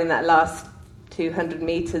Caroline in that last 200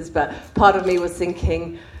 meters, but part of me was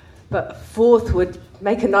thinking, but 4th would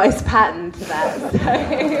make a nice pattern to that.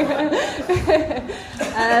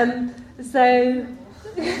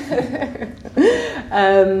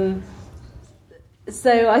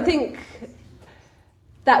 So I think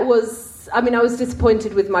that was, I was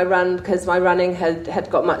disappointed with my run because my running had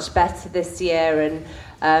got much better this year,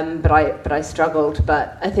 and but I struggled.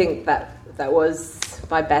 But I think that was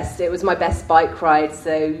my best. It was my best bike ride,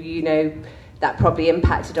 so that probably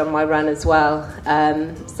impacted on my run as well.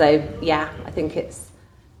 So yeah, I think it's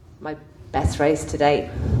my best race to date.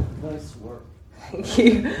 Nice work. Thank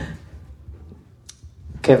you.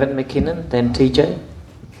 Kevin McKinnon, then TJ.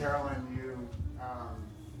 Carolyn, you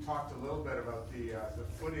talked a little bit about the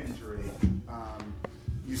foot injury.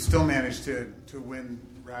 You still managed to win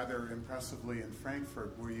rather impressively in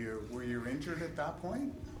Frankfurt. Were you injured at that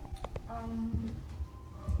point?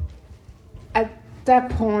 At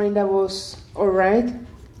that point, I was all right.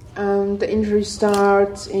 The injury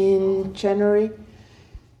starts in January,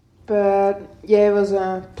 but yeah, it was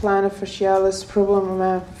a plantar fasciitis problem on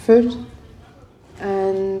my foot.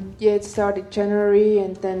 And yeah, it started January,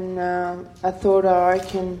 and then I thought I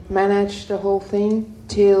can manage the whole thing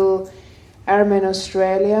till Ironman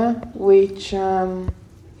Australia, which in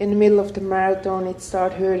the middle of the marathon it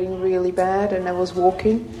started hurting really bad, and I was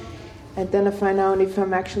walking. And then I find out if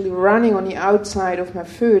I'm actually running on the outside of my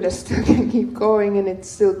foot, I still can keep going, and it's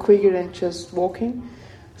still quicker than just walking.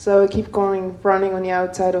 So I keep running on the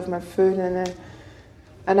outside of my foot, and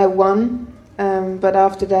I won. But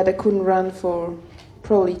after that, I couldn't run for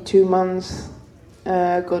probably 2 months.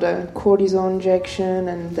 Got a cortisone injection,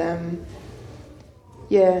 and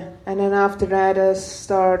and then after that, I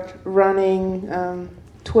start running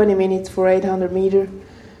 20 minutes for 800 meters.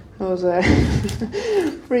 It was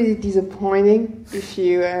pretty disappointing if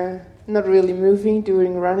you not really moving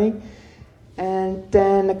during running. And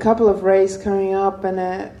then a couple of races coming up, and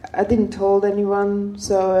I didn't told anyone,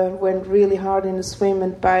 so I went really hard in the swim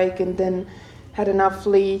and bike, and then had enough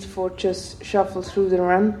lead for just shuffle through the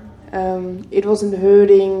run. It wasn't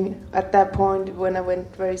hurting at that point when I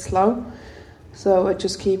went very slow, so I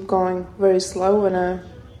just keep going very slow, and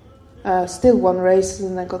I still won races,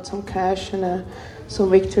 and I got some cash and some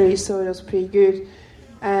victories, so it was pretty good.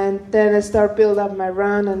 And then I started build up my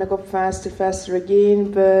run, and I got faster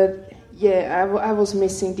again. But yeah, I was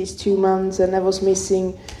missing these 2 months, and I was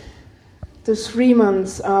missing the 3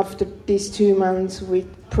 months after these 2 months with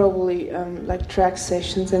probably like track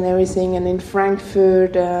sessions and everything. And in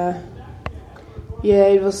Frankfurt,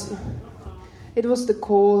 it was the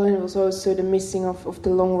cold, and it was also the missing of the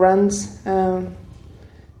long runs.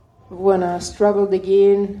 When I struggled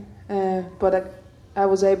again, but I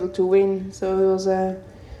was able to win, so it was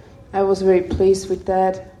I was very pleased with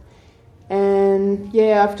that. And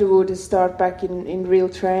yeah, afterward I start back in real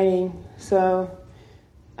training, so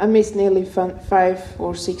I missed nearly 5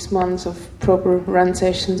 or 6 months of proper run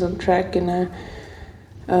sessions on track, and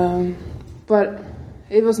but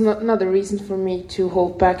it was not a reason for me to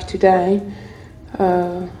hold back today.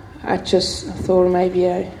 I just thought maybe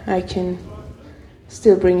I can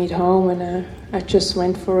still bring it home, and I just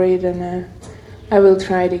went for it, and I will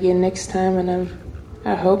try it again next time, and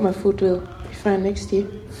I hope my foot will be fine next year.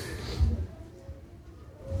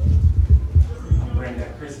 Brenda,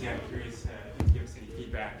 Chrissy, I'm curious if you give us any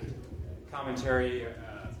feedback, commentary,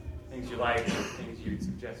 things you like, things you'd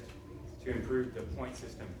suggest to improve the point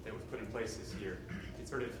system that was put in place this year. It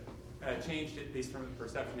sort of changed, at least from a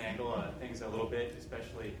perception angle, things a little bit,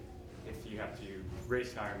 especially if you have to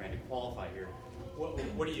race Ironman to qualify here.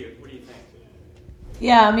 What do you think?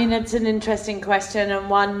 Yeah, I mean, it's an interesting question, and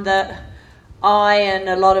one that I and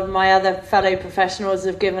a lot of my other fellow professionals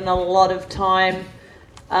have given a lot of time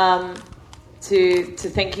to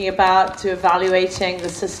thinking about, to evaluating the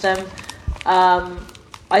system.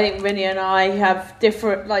 I think Rinny and I have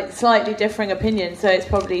slightly differing opinions, so it's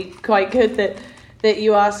probably quite good that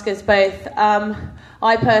you ask us both.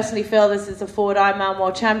 I personally feel this is a Forward Ironman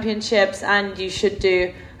World Championships, and you should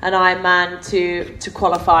do an Ironman to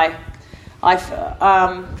qualify. And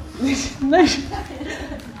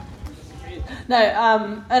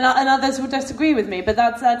others will disagree with me, but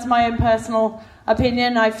that's my own personal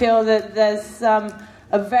opinion. I feel that there's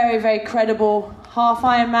a very, very credible half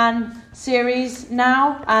Ironman series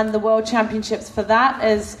now, and the World Championships for that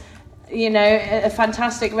is, a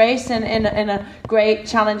fantastic race in a great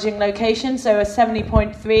challenging location. So a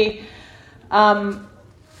 70.3.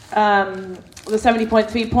 The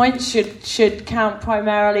 70.3 points should count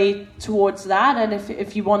primarily towards that, and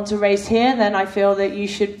if you want to race here, then I feel that you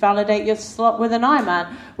should validate your slot with an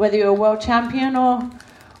Ironman, whether you're a world champion or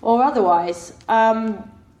otherwise.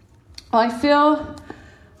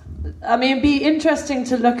 It'd be interesting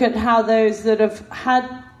to look at how those that have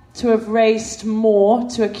had to have raced more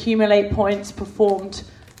to accumulate points performed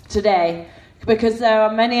today, because there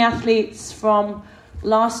are many athletes from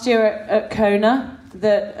last year at Kona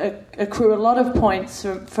that accrue a lot of points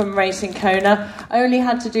from racing Kona, only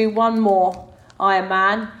had to do one more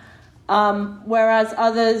Ironman, whereas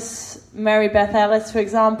others, Mary Beth Ellis, for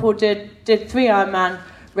example, did 3 Ironman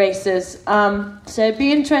races. So it'd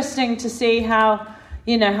be interesting to see how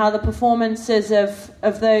the performances of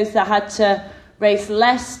those that had to race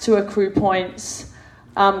less to accrue points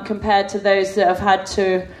compared to those that have had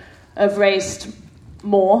to have raced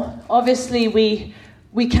more. Obviously,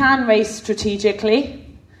 we can race strategically.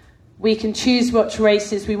 We can choose which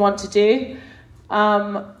races we want to do.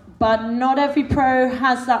 But not every pro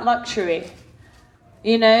has that luxury.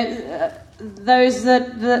 Those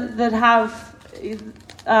that have,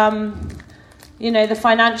 the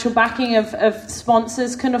financial backing of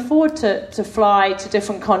sponsors can afford to fly to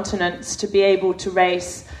different continents to be able to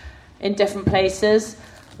race in different places.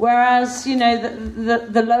 Whereas,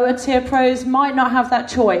 the lower tier pros might not have that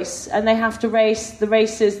choice, and they have to race the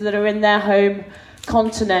races that are in their home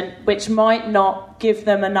continent, which might not give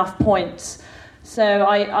them enough points. So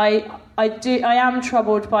I am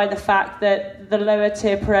troubled by the fact that the lower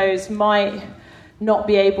tier pros might not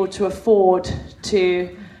be able to afford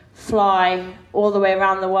to fly all the way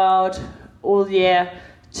around the world all year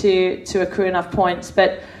to accrue enough points.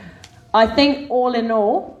 But I think all in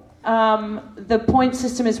all, the point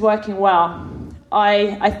system is working well.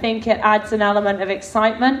 I think it adds an element of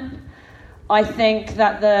excitement. I think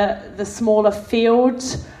that the smaller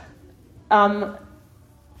fields, the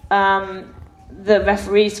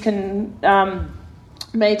referees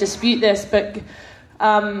may dispute this, but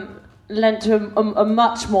lent to a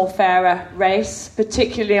much more fairer race,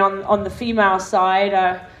 particularly on the female side.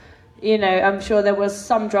 I'm sure there was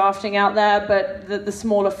some drafting out there, but the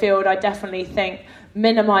smaller field, I definitely think,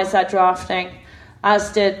 minimised that drafting,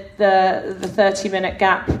 as did the 30-minute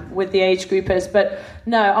gap with the age groupers. But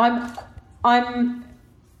no,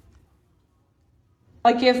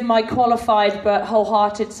 I give my qualified but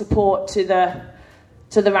wholehearted support to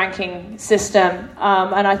the ranking system,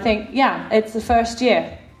 and I think it's the first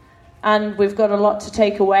year, and we've got a lot to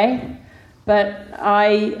take away. But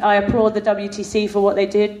I applaud the WTC for what they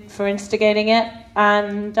did for instigating it,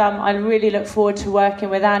 and I really look forward to working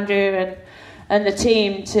with Andrew and the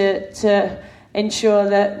team to ensure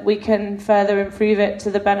that we can further improve it to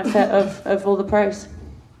the benefit of all the pros.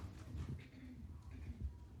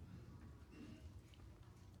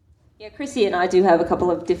 Yeah, Chrissy and I do have a couple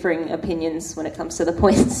of differing opinions when it comes to the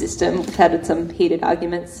points system. We've had some heated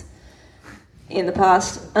arguments in the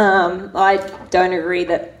past. I don't agree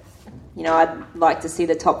that, I'd like to see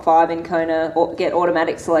the top 5 in Kona get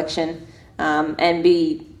automatic selection and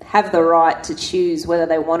have the right to choose whether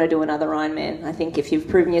they want to do another Ironman. I think if you've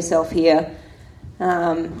proven yourself here,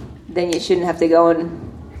 then you shouldn't have to go and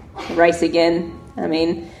race again. I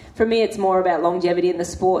mean, for me, it's more about longevity in the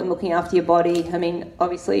sport and looking after your body. I mean,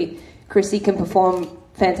 obviously, Chrissy can perform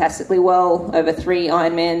fantastically well over 3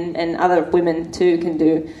 Ironman, and other women too can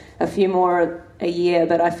do a few more a year.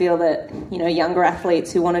 But I feel that, younger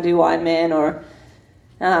athletes who want to do Ironman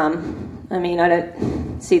I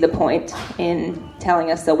don't see the point in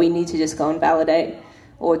telling us that we need to just go and validate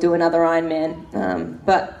or do another Ironman.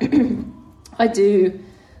 But I do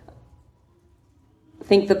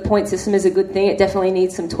think the point system is a good thing. It definitely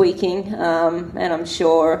needs some tweaking, and I'm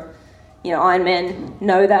sure, Ironman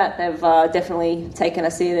know that. They've definitely taken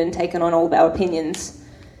us in and taken on all of our opinions,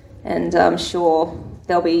 and I'm sure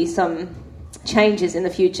there'll be some changes in the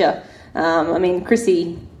future.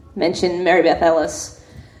 Chrissy mentioned Mary Beth Ellis,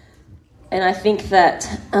 and I think that,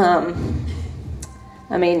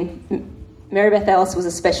 Mary Beth Ellis was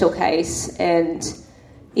a special case, and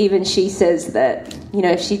even she says that,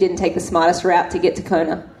 she didn't take the smartest route to get to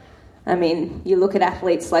Kona. You look at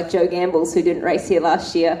athletes like Joe Gambles, who didn't race here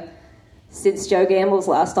last year. Since Joe Gamble's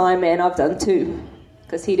last Ironman, I've done 2,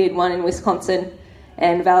 because he did one in Wisconsin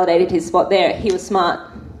and validated his spot there. He was smart.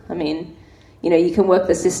 You can work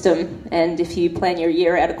the system, and if you plan your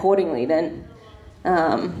year out accordingly, then,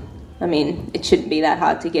 it shouldn't be that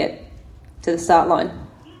hard to get to the start line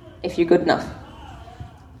if you're good enough.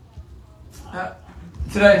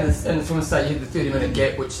 today in the swim state you had the 30-minute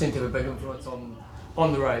gap, which seemed to have a big influence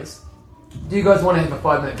on the race. Do you guys want to have a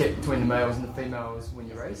 5-minute gap between the males and the females when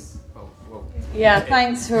you race? Yeah,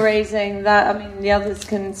 thanks for raising that. I mean, the others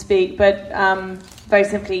can speak, but very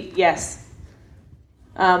simply, yes.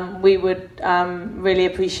 We would really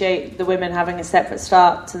appreciate the women having a separate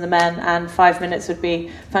start to the men, and 5 minutes would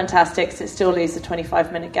be fantastic, so it still leaves a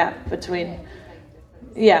 25-minute gap between.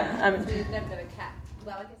 Yeah.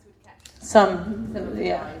 Some,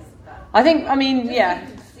 yeah. I think, I mean, yeah.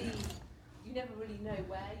 You never really know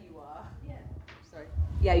where you are. Sorry.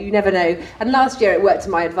 Yeah, you never know. And last year it worked to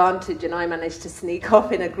my advantage and I managed to sneak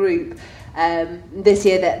off in a group. This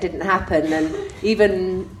year that didn't happen, and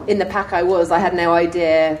even in the pack I had no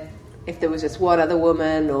idea if there was just one other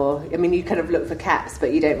woman, or, I mean, you kind of look for caps,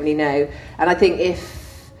 but you don't really know. And I think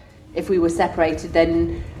if we were separated,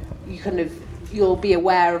 then you'll be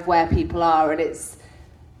aware of where people are, and it's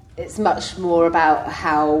much more about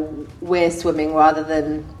how we're swimming rather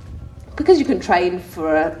than, because you can train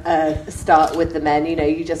for a start with the men,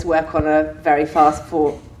 you just work on a very fast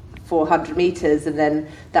 400 metres, and then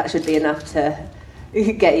that should be enough to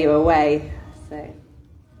get you away. So.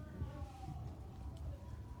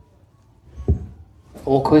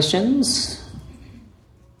 All questions?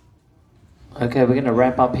 Okay, we're going to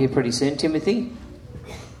wrap up here pretty soon. Timothy?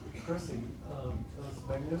 Chrissy, that was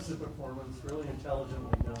a magnificent performance, really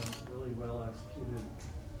intelligently done, really well executed.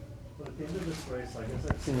 But at the end of this race, I guess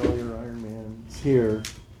I've seen all your Ironmans here.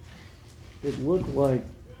 It looked like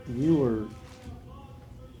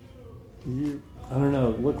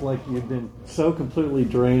it looked like you'd been so completely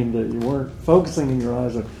drained that you weren't focusing in your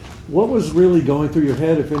eyes. What was really going through your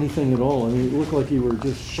head, if anything at all? I mean, it looked like you were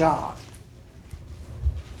just shocked.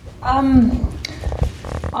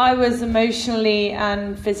 I was emotionally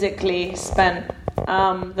and physically spent.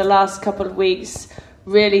 The last couple of weeks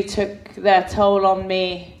really took their toll on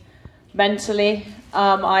me mentally.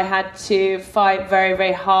 I had to fight very,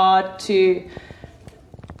 very hard to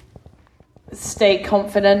stay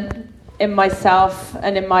confident in myself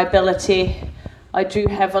and in my ability. I drew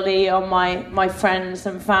heavily on my friends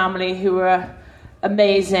and family who were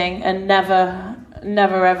amazing and never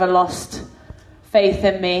ever lost faith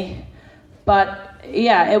in me. But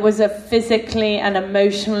yeah, it was a physically and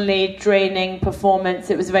emotionally draining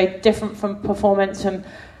performance. It was very different from performance from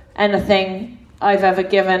anything I've ever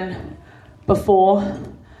given before.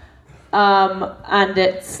 And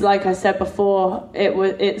it's, like I said before,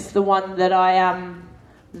 it's the one that I am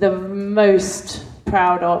the most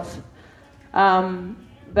proud of.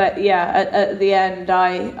 But yeah, at the end,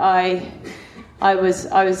 I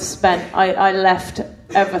was spent. I left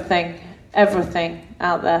everything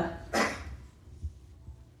out there.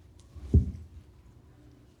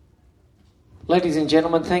 Ladies and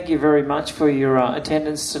gentlemen, thank you very much for your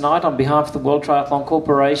attendance tonight on behalf of the World Triathlon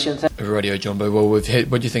Corporation. Radio Jumbo. Well, what do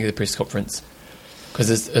you think of the press conference?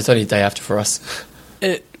 Because it's only a day after for us.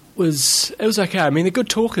 It was okay. I mean, they're good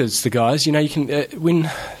talkers, the guys. You can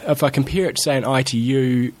if I compare it to, say, an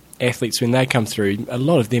ITU athletes when they come through, a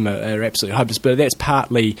lot of them are absolutely hopeless. But that's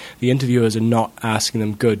partly the interviewers are not asking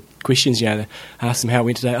them good questions. They ask them how it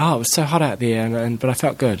went today. Oh, it was so hot out there, but I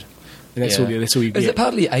felt good. And that's all you get. Is it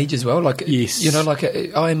partly age as well? Yes.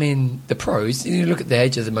 I mean, the pros, you look at the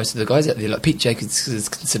age of most of the guys out there, like Pete Jacobs is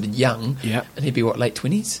considered young, and he'd be, late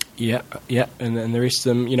 20s? Yeah, and the rest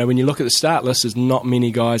of them, when you look at the start list, there's not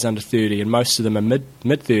many guys under 30, and most of them are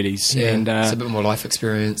mid-30s. Yeah, and it's a bit more life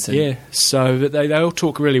experience. So they all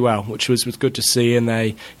talk really well, which was good to see, and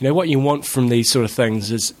they, what you want from these sort of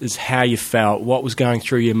things is how you felt, what was going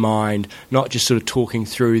through your mind, not just sort of talking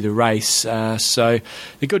through the race. So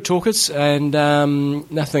they're good talkers. And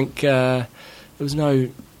nothing. There was no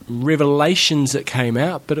revelations that came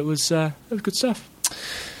out, but it was good stuff.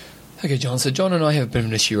 Okay, John. So John and I have a bit of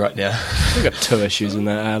an issue right now. We've got two issues in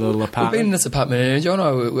that little apartment. We've been in this apartment, and John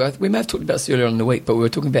and I, we may have talked about this earlier on in the week, but we were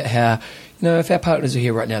talking about how, if our partners were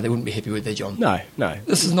here right now, they wouldn't be happy with their John. No.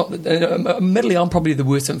 This is not. Admittedly, I'm probably the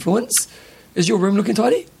worst influence. Is your room looking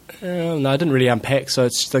tidy? No, I didn't really unpack, so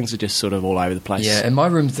things are just sort of all over the place. Yeah, and my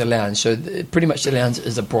room's the lounge, so pretty much the lounge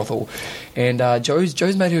is a brothel. And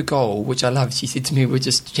Joe's made her goal, which I love. She said to me, we were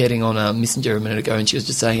just chatting on Messenger a minute ago, and she was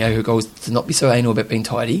just saying her goal is to not be so anal about being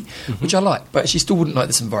tidy, which I like, but she still wouldn't like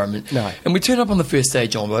this environment. No. And we turned up on the first day,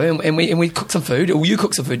 Jumbo, and we cooked some food. Or you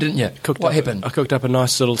cooked some food, didn't you? What happened? I cooked up a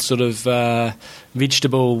nice little sort of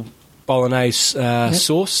vegetable bolognese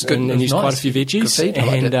sauce, and used quite a few veggies. Good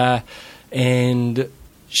feed, and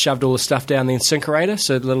shoved all the stuff down the incinerator,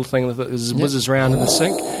 so the little thing that whizzes around in the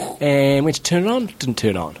sink, and went to turn it on, didn't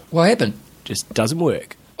turn on. What happened? Just doesn't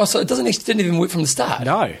work. Oh, so it didn't even work from the start?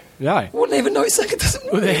 No. I wouldn't even know it doesn't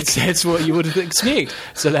work. Well, that's what you would expect.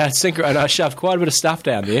 So and I shoved quite a bit of stuff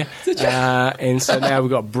down there. And so now we've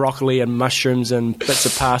got broccoli and mushrooms and bits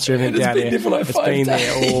of pasta and everything down there. It's been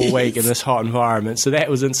there all week in this hot environment. So that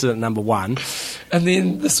was incident number 1. And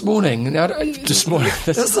then this morning... This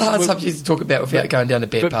is a hard subject to talk about without going down the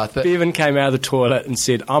bad path. But Bevan came out of the toilet and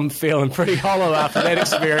said, I'm feeling pretty hollow after that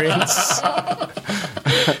experience.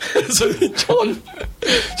 So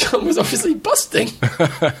John was obviously busting.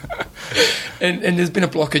 and there's been a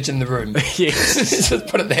blockage in the room. Yes.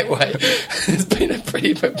 Let's put it that way. There's been a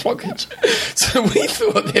pretty big blockage. So we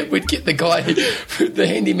thought that we'd get the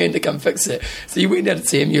handyman to come fix it. So you went down to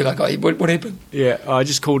see him, you were like, oh, what happened? Yeah, I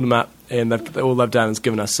just called him up, and all they've done is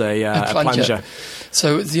given us a plunger.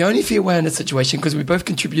 So it's the only fair way in the situation, because we both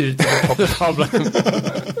contributed to the problem.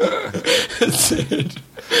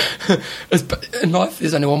 In life,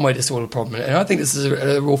 there's only one way to solve a problem, and I think this is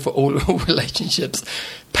a rule for all relationships.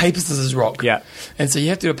 Paper, scissors, rock. Yeah. And so you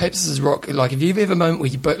have to do a paper, scissors, rock. Like if you have a moment where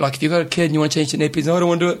if you've got a kid and you want to change the nappies, I don't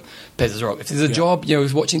want to do it. Paper, scissors, rock. If there's a job,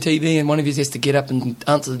 who's watching TV and one of you has to get up and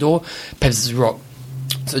answer the door, paper, scissors, rock.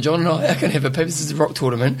 So John and I are going to have a paper, scissors, rock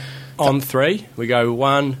tournament. On 3, we go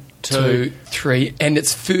 1, 2, 3, and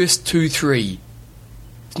it's first to 3.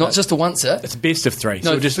 It's not just a once-er. It's best of 3.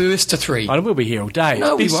 No, so just first to 3. I we'll be here all day.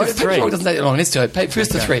 No, best we won't. of 3. It doesn't take that long. Let's do it.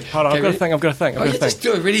 First to 3. Hold on, I've got to think. Just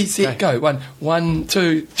do it. Ready, set, go. 1,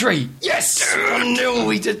 2, 3. Yes! 1-0.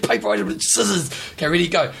 We did paper, I did scissors. Okay, ready,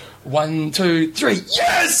 go. 1, 2, 3.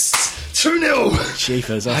 Yes! 2-0.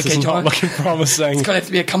 Jeepers, that's not looking promising. It's going to have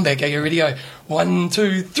to be a comeback. Okay, ready, go. 1,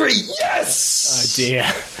 2, 3. Yes! Oh dear.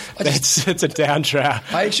 It's a downtrow.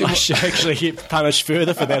 I should actually get punished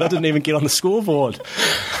further for that. I didn't even get on the scoreboard.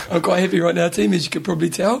 I'm quite happy right now, team, as you could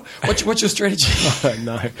probably tell. What's your strategy? I don't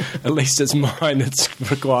know. At least it's mine that's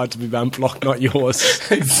required to be unblocked, not yours.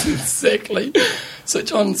 Exactly. So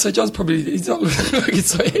John's probably he's not looking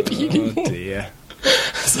so happy anymore. Oh dear.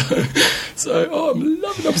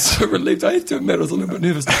 I'm so relieved. I have to admit I was a little bit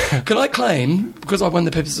nervous. Can I claim, because I won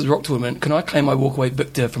the Paper, Scissors, Rock tournament, can I claim I walk away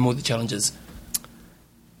victor from all the challenges?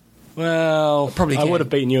 Well, I would have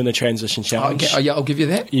beaten you in the transition challenge. I'll give you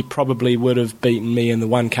that. You probably would have beaten me in the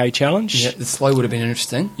 1K challenge. Yeah, the slow would have been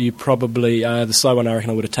interesting. You probably, the slow one I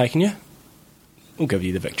reckon I would have taken you. We'll give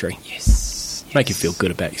you the victory. Yes. Make you feel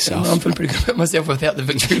good about yourself. I'm feeling pretty good about myself without the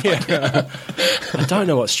victory. Yeah. I don't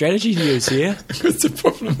know what strategy to use here. Because the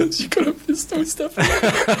problem is you've got to bestow stuff.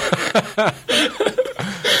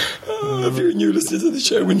 If you're a new listener to the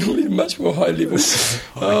show, we're normally much more high level.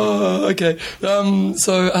 Okay.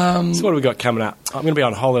 So what have we got coming up? I'm going to be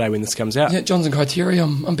on holiday when this comes out. Yeah, John's and Criteria.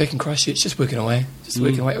 I'm back in Christchurch, just working away.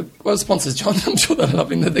 Well, sponsors, John. I'm sure they're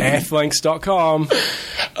loving that. Athlinks.com.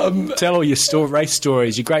 Tell all your race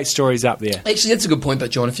stories, your great stories up there. Actually, that's a good point,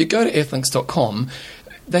 but John, if you go to athlinks.com,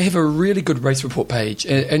 they have a really good race report page,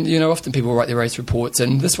 and often people write their race reports,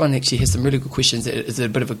 and this one actually has some really good questions. It's a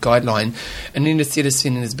bit of a guideline, and then instead of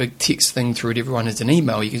sending this big text thing through to everyone as an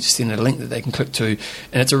email, you can just send a link that they can click to,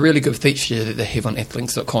 and it's a really good feature that they have on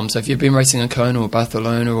athlinks.com. So if you've been racing in Kona or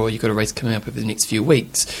Barcelona, or you've got a race coming up over the next few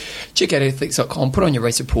weeks, check out athlinks.com, put on your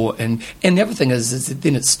race report, and the other thing is that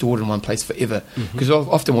then it's stored in one place forever, because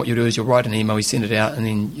often what you do is you'll write an email, you send it out, and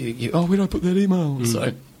then where did I put that email?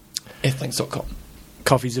 So athlinks.com.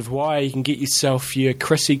 Coffees of Hawaii, you can get yourself your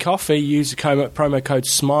Chrissy coffee, use the promo code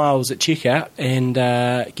SMILES at checkout, and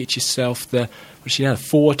get yourself the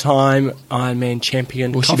 4-time Ironman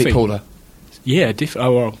champion coffee. Will she beat Paula? Yeah, definitely.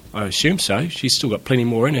 Oh, well, I assume so. She's still got plenty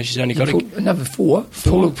more in her. She's only got another 4.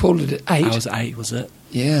 Paula did 8. I was 8, was it?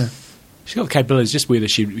 Yeah. She's got the capabilities, just whether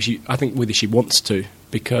whether she wants to,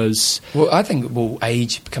 because... Well, I think will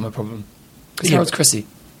age become a problem. Because how old's Chrissy?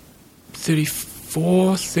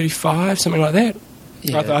 34, 35, something like that.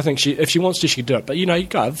 Yeah. I think if she wants to, she could do it. But, you've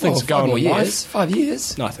got other things going on in life. 5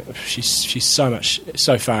 years. No, I think she's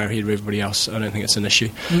so far ahead of everybody else, I don't think it's an issue.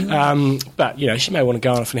 But, she may want to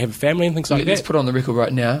go off and have a family and things like that. Let's put on the record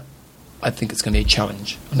right now, I think it's going to be a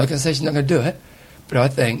challenge. I'm not going to say she's not going to do it, but I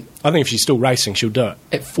think if she's still racing, she'll do it.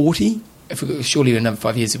 At 40, surely another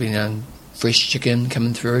 5 years will be fresh chicken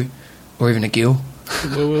coming through, or even a gill.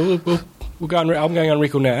 We'll go on. I'm going on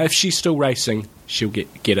record now. If she's still racing, she'll get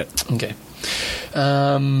it. Okay.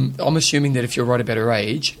 I'm assuming that if you're right about her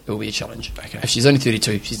age, it will be a challenge. Okay. If she's only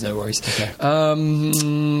 32, she's no worries. Okay.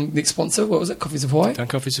 Next sponsor, what was it? Coffees of Hawaii?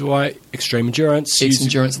 Coffees of Hawaii, Extreme Endurance. Extreme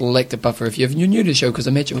Endurance Lactic Buffer. If you're new to the show, because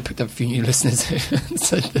I imagine we picked up a few new listeners,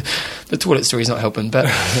 so the toilet story's not helping. But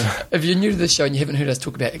if you're new to the show and you haven't heard us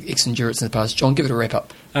talk about Extreme Endurance in the past, John, give it a wrap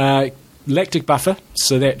up. lactic buffer,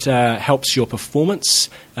 so that helps your performance,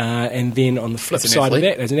 and then on the flip side of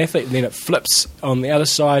that, as an athlete, and then it flips on the other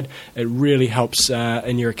side, it really helps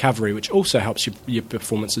in your recovery, which also helps your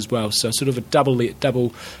performance as well. So sort of a double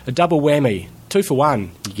whammy, 2 for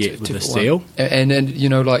 1 you get with this deal. And you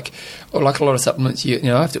know, like a lot of supplements, you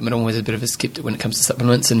know, I have to admit I'm always a bit of a skeptic when it comes to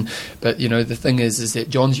supplements, but you know, the thing is that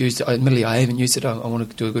John's used it. Admittedly, I haven't used it. I want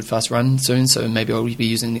to do a good fast run soon, so maybe I'll be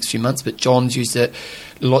using it in the next few months, but John's used it.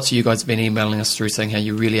 Lots of you guys have been emailing us through saying how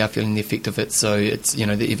you really are feeling the effect of it, so it's, you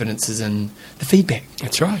know, the evidence is in the feedback.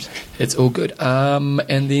 That's right. It's all good. And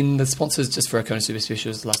then the sponsors, just for our Kona Super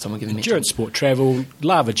Specials, last time we gave them Endurance Sport Travel,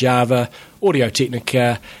 Lava Java, Audio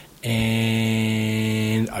Technica,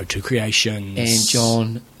 and O2 Creations. And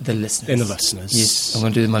John, the listeners. And the listeners. Yes, I'm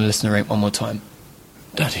going to do my listener rant one more time.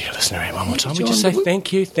 Don't do your listener rant one more time. We just say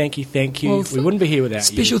thank you. Well, we wouldn't be here without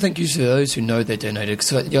you. Special thank yous to those who know they donated.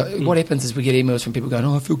 So what happens is we get emails from people going,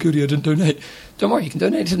 I feel guilty I didn't donate. Don't worry, you can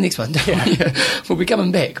donate to the next one. We'll be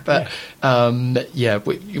coming back. But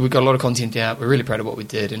we've got a lot of content out. We're really proud of what we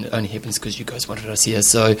did, and it only happens because you guys wanted us here.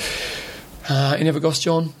 So any other goss,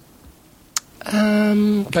 John?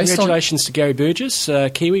 Congratulations to Gary Burgess,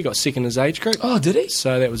 Kiwi, got second in his age group. Oh, did he?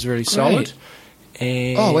 So that was really solid.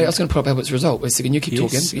 And I was going to put up Albert's result. Wait a second, you keep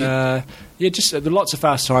talking. Just lots of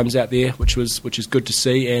fast times out there, which is good to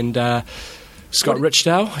see. And Scott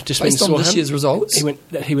Richdale, just based on this year's results,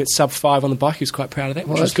 he went sub 5 on the bike. He was quite proud of that,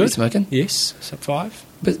 which was good. Smoking. Yes, sub 5.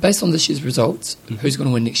 But based on this year's results, who's going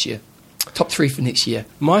to win next year? Top 3 for next year.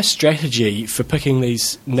 My strategy for picking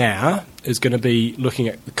these now is going to be looking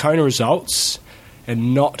at the Kona results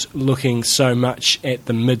and not looking so much at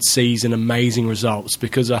the mid-season amazing results,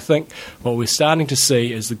 because I think what we're starting to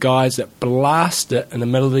see is the guys that blast it in the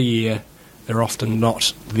middle of the year, they're often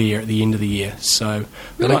not there at the end of the year. So,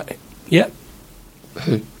 really?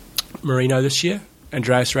 Who? Marino this year,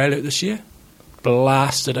 Andreas Raelert this year,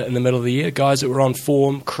 blasted it in the middle of the year. Guys that were on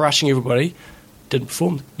form, crushing everybody, didn't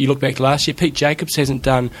perform. You look back to last year, Pete Jacobs hasn't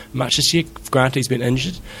done much this year. Granted, he's been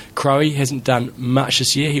injured. Crowe hasn't done much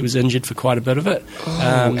this year. He was injured for quite a bit of it.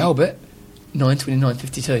 Albert,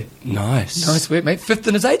 9:29.52. Nice work, mate. 5th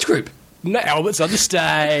in his age group. No, Albert's on the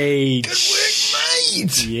stage. Good work,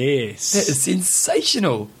 mate. Yes. That is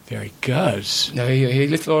sensational. Very good. No, he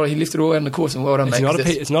lifted it all out on the course, and well done, mate.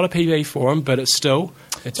 It's not a PB for him, but it's still...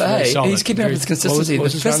 he's keeping up with consistency. The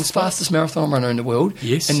 5th fastest marathon runner in the world,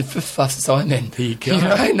 yes, and the 5th fastest Ironman. There you go.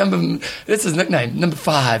 That's his nickname. Number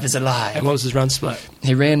 5 is alive. And what was his run split?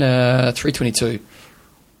 He ran 3:22.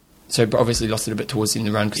 So obviously lost it a bit towards the end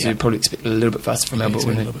of the run, because you'd probably expect a little bit faster from Albert. A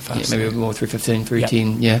little bit faster. Maybe a bit more 3:15,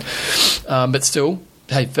 3:10. But still,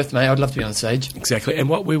 hey, 5th, mate, I'd love to be on stage. Exactly. And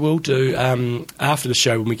what we will do after the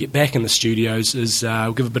show, when we get back in the studios, is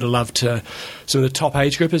we'll give a bit of love to some of the top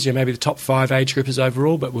age groupers, maybe the top 5 age groupers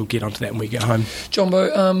overall, but we'll get onto that when we get home. Jumbo,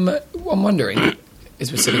 I'm wondering,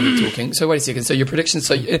 as we're sitting here talking, so wait a second, so your predictions,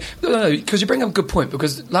 because you bring up a good point,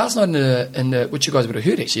 because last night which you guys would have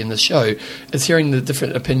heard actually in the show, is hearing the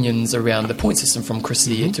different opinions around the point system from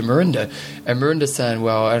Chrissy to Marinda, and Marinda's saying,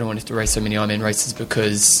 well, I don't want to have to race so many Ironman races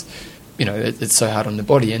because... you know, it's so hard on the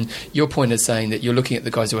body. And your point is saying that you're looking at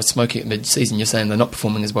the guys who are smoking at mid-season, you're saying they're not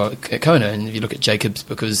performing as well at Kona. And if you look at Jacobs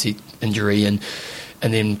because he injury, and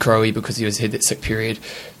then Crowe because he had that sick period,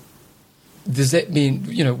 does that mean,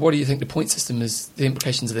 you know, what do you think the point system is, the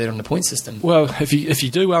implications of that on the point system? Well, if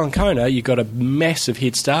you do well in Kona, you've got a massive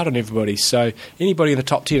head start on everybody. So anybody in the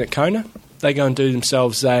top 10 at Kona, they go and do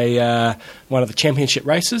themselves one of the championship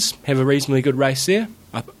races, have a reasonably good race there.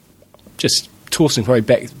 Just tossing probably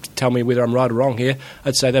back, tell me whether I'm right or wrong here,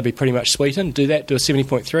 I'd say they'd be pretty much sweetened. Do that, do a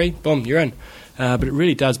 70.3, boom, you're in. But it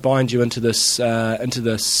really does bind you into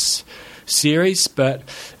this series. But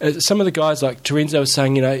some of the guys like Terenzo was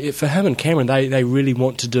saying, you know, for him and Cameron, they really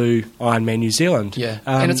want to do Ironman New Zealand. Yeah,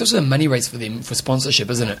 and it's also a money race for them for sponsorship,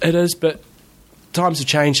 isn't it? It is, but times are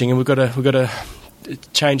changing, and we've got to.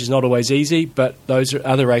 Change is not always easy, but those are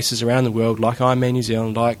other races around the world, like Ironman New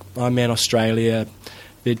Zealand, like Ironman Australia.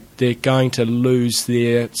 They're going to lose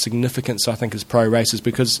their significance, I think, as pro racers,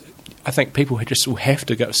 because I think people just will have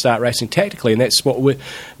to start racing tactically, and that's what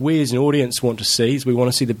we as an audience want to see. Is we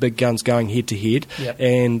want to see the big guns going head to head,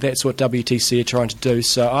 and that's what WTC are trying to do.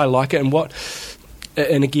 So I like it. And what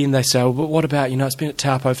And again, they say, well, but what about, it's been at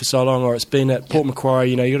Taupo for so long, or it's been at Port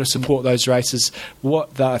Macquarie, you've got to support those races.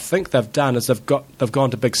 What I think they've done is they've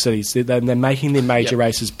gone to big cities. They're making their major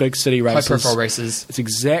races, big city races. High-profile races. It's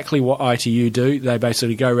exactly what ITU do. They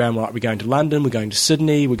basically go around, like, we're going to London, we're going to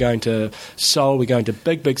Sydney, we're going to Seoul, we're going to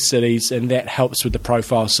big cities, and that helps with the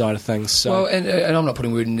profile side of things. So. Well, and I'm not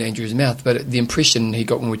putting word in Andrew's mouth, but the impression he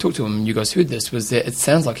got when we talked to him, and you guys heard this, was that it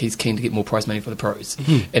sounds like he's keen to get more prize money for the pros.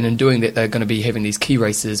 And in doing that, they're going to be having these key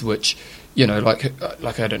races, which,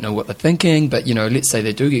 like I don't know what they're thinking, but, let's say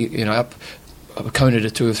they do get, up Kona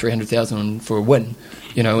to 200,000 or 300,000 for a win,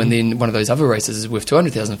 and then one of those other races is worth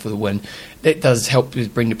 200,000 for the win. That does help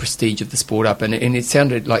bring the prestige of the sport up, and it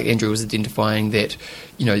sounded like Andrew was identifying that,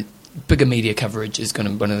 bigger media coverage is going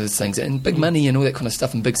to be one of those things, and big money and all that kind of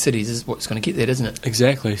stuff in big cities is what's going to get that, isn't it?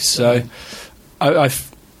 Exactly. So I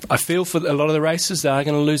feel for a lot of the races they are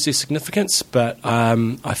going to lose their significance, but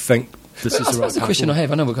I think this is the right. I suppose the question I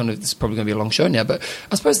have, I know this is probably going to be a long show now, but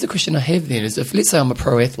I suppose the question I have then is, if let's say I'm a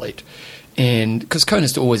pro athlete, and because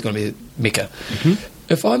Kona's always going to be Mecca,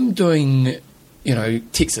 if I'm doing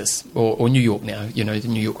Texas or New York now, the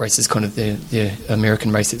New York race is kind of the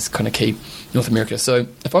American race, it's kind of key, North America. So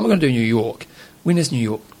if I'm going to do New York, when is New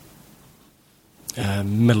York?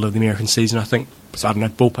 Middle of the American season, I think. So I don't know,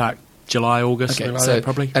 ballpark, July, August, okay, like that,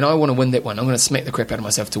 probably. And I want to win that one. I'm going to smack the crap out of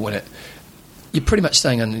myself to win it. You're pretty much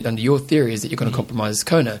saying under your theory is that you're going to compromise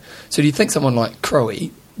Kona. So do you think someone like Crowe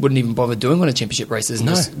wouldn't even bother doing one of championship races and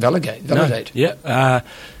just validate? No. Yeah.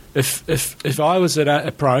 If I was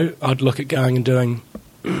a pro, I'd look at going and doing.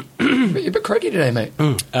 You're a bit croaky today, mate.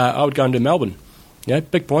 I would go and do Melbourne.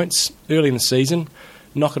 Big points early in the season,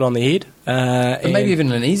 knock it on the head. And maybe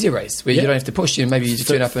even an easier race where you don't have to push. Maybe you just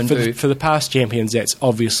turn up and do. For the past champions, that's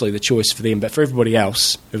obviously the choice for them. But for everybody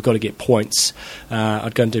else who've got to get points,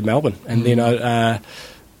 I'd go and do Melbourne, and then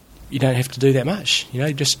you don't have to do that much.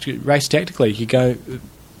 Just race tactically. You go.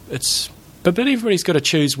 But everybody's got to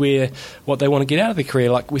choose what they want to get out of their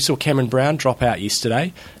career. Like we saw Cameron Brown drop out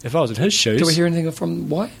yesterday. If I was in his shoes... Do we hear anything from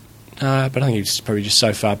why? But I think he's probably just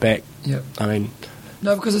so far back. Yeah. I mean...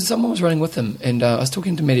 No, because someone was running with him, and I was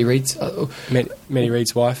talking to Maddie Reid's... Maddie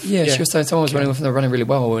Reid's wife? Yeah, she was saying someone was running with him, they were running really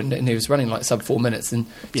well, and he was running like sub 4 minutes. And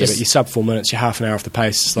but you're sub 4 minutes, you're half an hour off the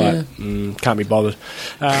pace. It's like, can't be bothered.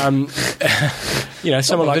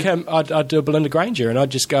 Someone like him, I'd do a Belinda Granger, and I'd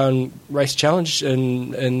just go and race challenge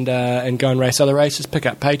and go and race other races, pick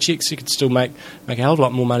up paychecks. You could still make a hell of a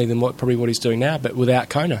lot more money than what he's doing now, but without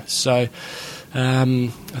Kona. So...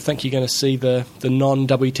 I think you're going to see the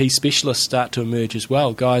non-WT specialists start to emerge as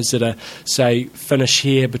well. Guys that are, say, finish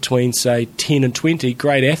here between, say, 10 and 20,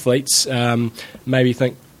 great athletes, maybe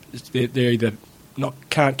think they're either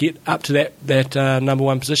can't get up to that number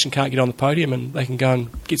one position, can't get on the podium, and they can go and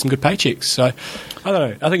get some good paychecks. So, I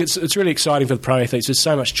don't know. I think it's really exciting for the pro athletes. There's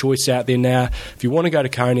so much choice out there now. If you want to go to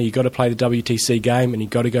Kona, you've got to play the WTC game, and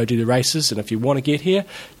you've got to go do the races. And if you want to get here,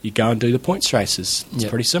 you go and do the points races. It's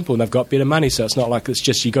pretty simple, and they've got better money. So it's not like it's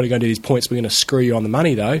just you've got to go and do these points. We're going to screw you on the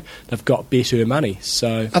money, though. They've got better money.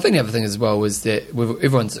 So I think the other thing as well is that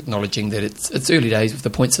everyone's acknowledging that it's early days with the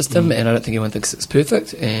point system, and I don't think anyone thinks it's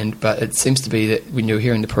perfect. But it seems to be that when you're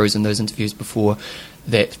hearing the pros in those interviews before,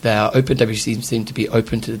 that they are open. WTC seem to be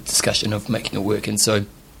open to the discussion of making it work, and so.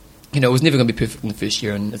 It was never going to be perfect in the first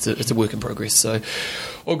year, and it's a work in progress. So,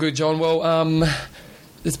 all good, John. Well,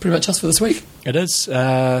 that's pretty much us for this week. It is.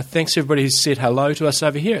 Thanks to everybody who's said hello to us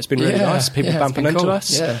over here. It's been really nice. People bumping into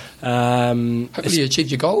us. Yeah. Hopefully you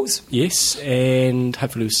achieved your goals. Yes, and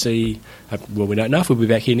hopefully we'll see... Well, we don't know if we'll be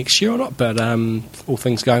back here next year or not, but all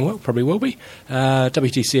things going well, probably will be.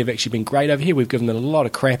 WTC have actually been great over here. We've given them a lot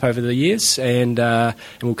of crap over the years, and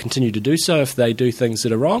we'll continue to do so if they do things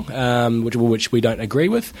that are wrong, which we don't agree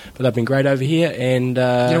with. But they've been great over here, and... you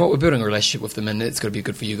know what? We're building a relationship with them, and it's got to be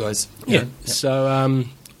good for you guys. Yeah. So,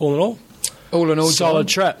 all in all, solid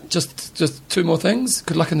John, trip. Just two more things.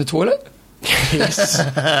 Good luck in the toilet. Yes.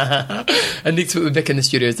 And next week we're back in the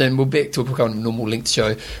studios, and we'll back to a kind of normal length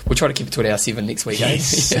show. We'll try to keep it to an hour 7 next week.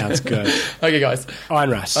 Yes, sounds good. Okay, guys. I'm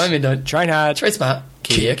Russ. I'm Endo. Train hard. Train smart.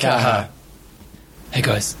 Kia kaha. Hey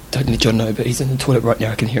guys, don't let John know, but he's in the toilet right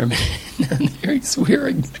now. I can hear him. And he's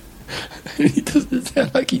swearing. He doesn't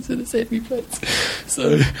sound like he's in a happy place.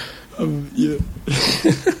 So, yeah.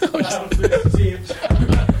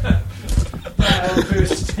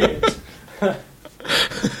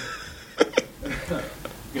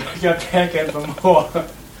 You can't get them more.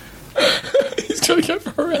 He's going to go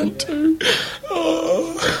for round 2.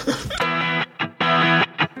 Oh.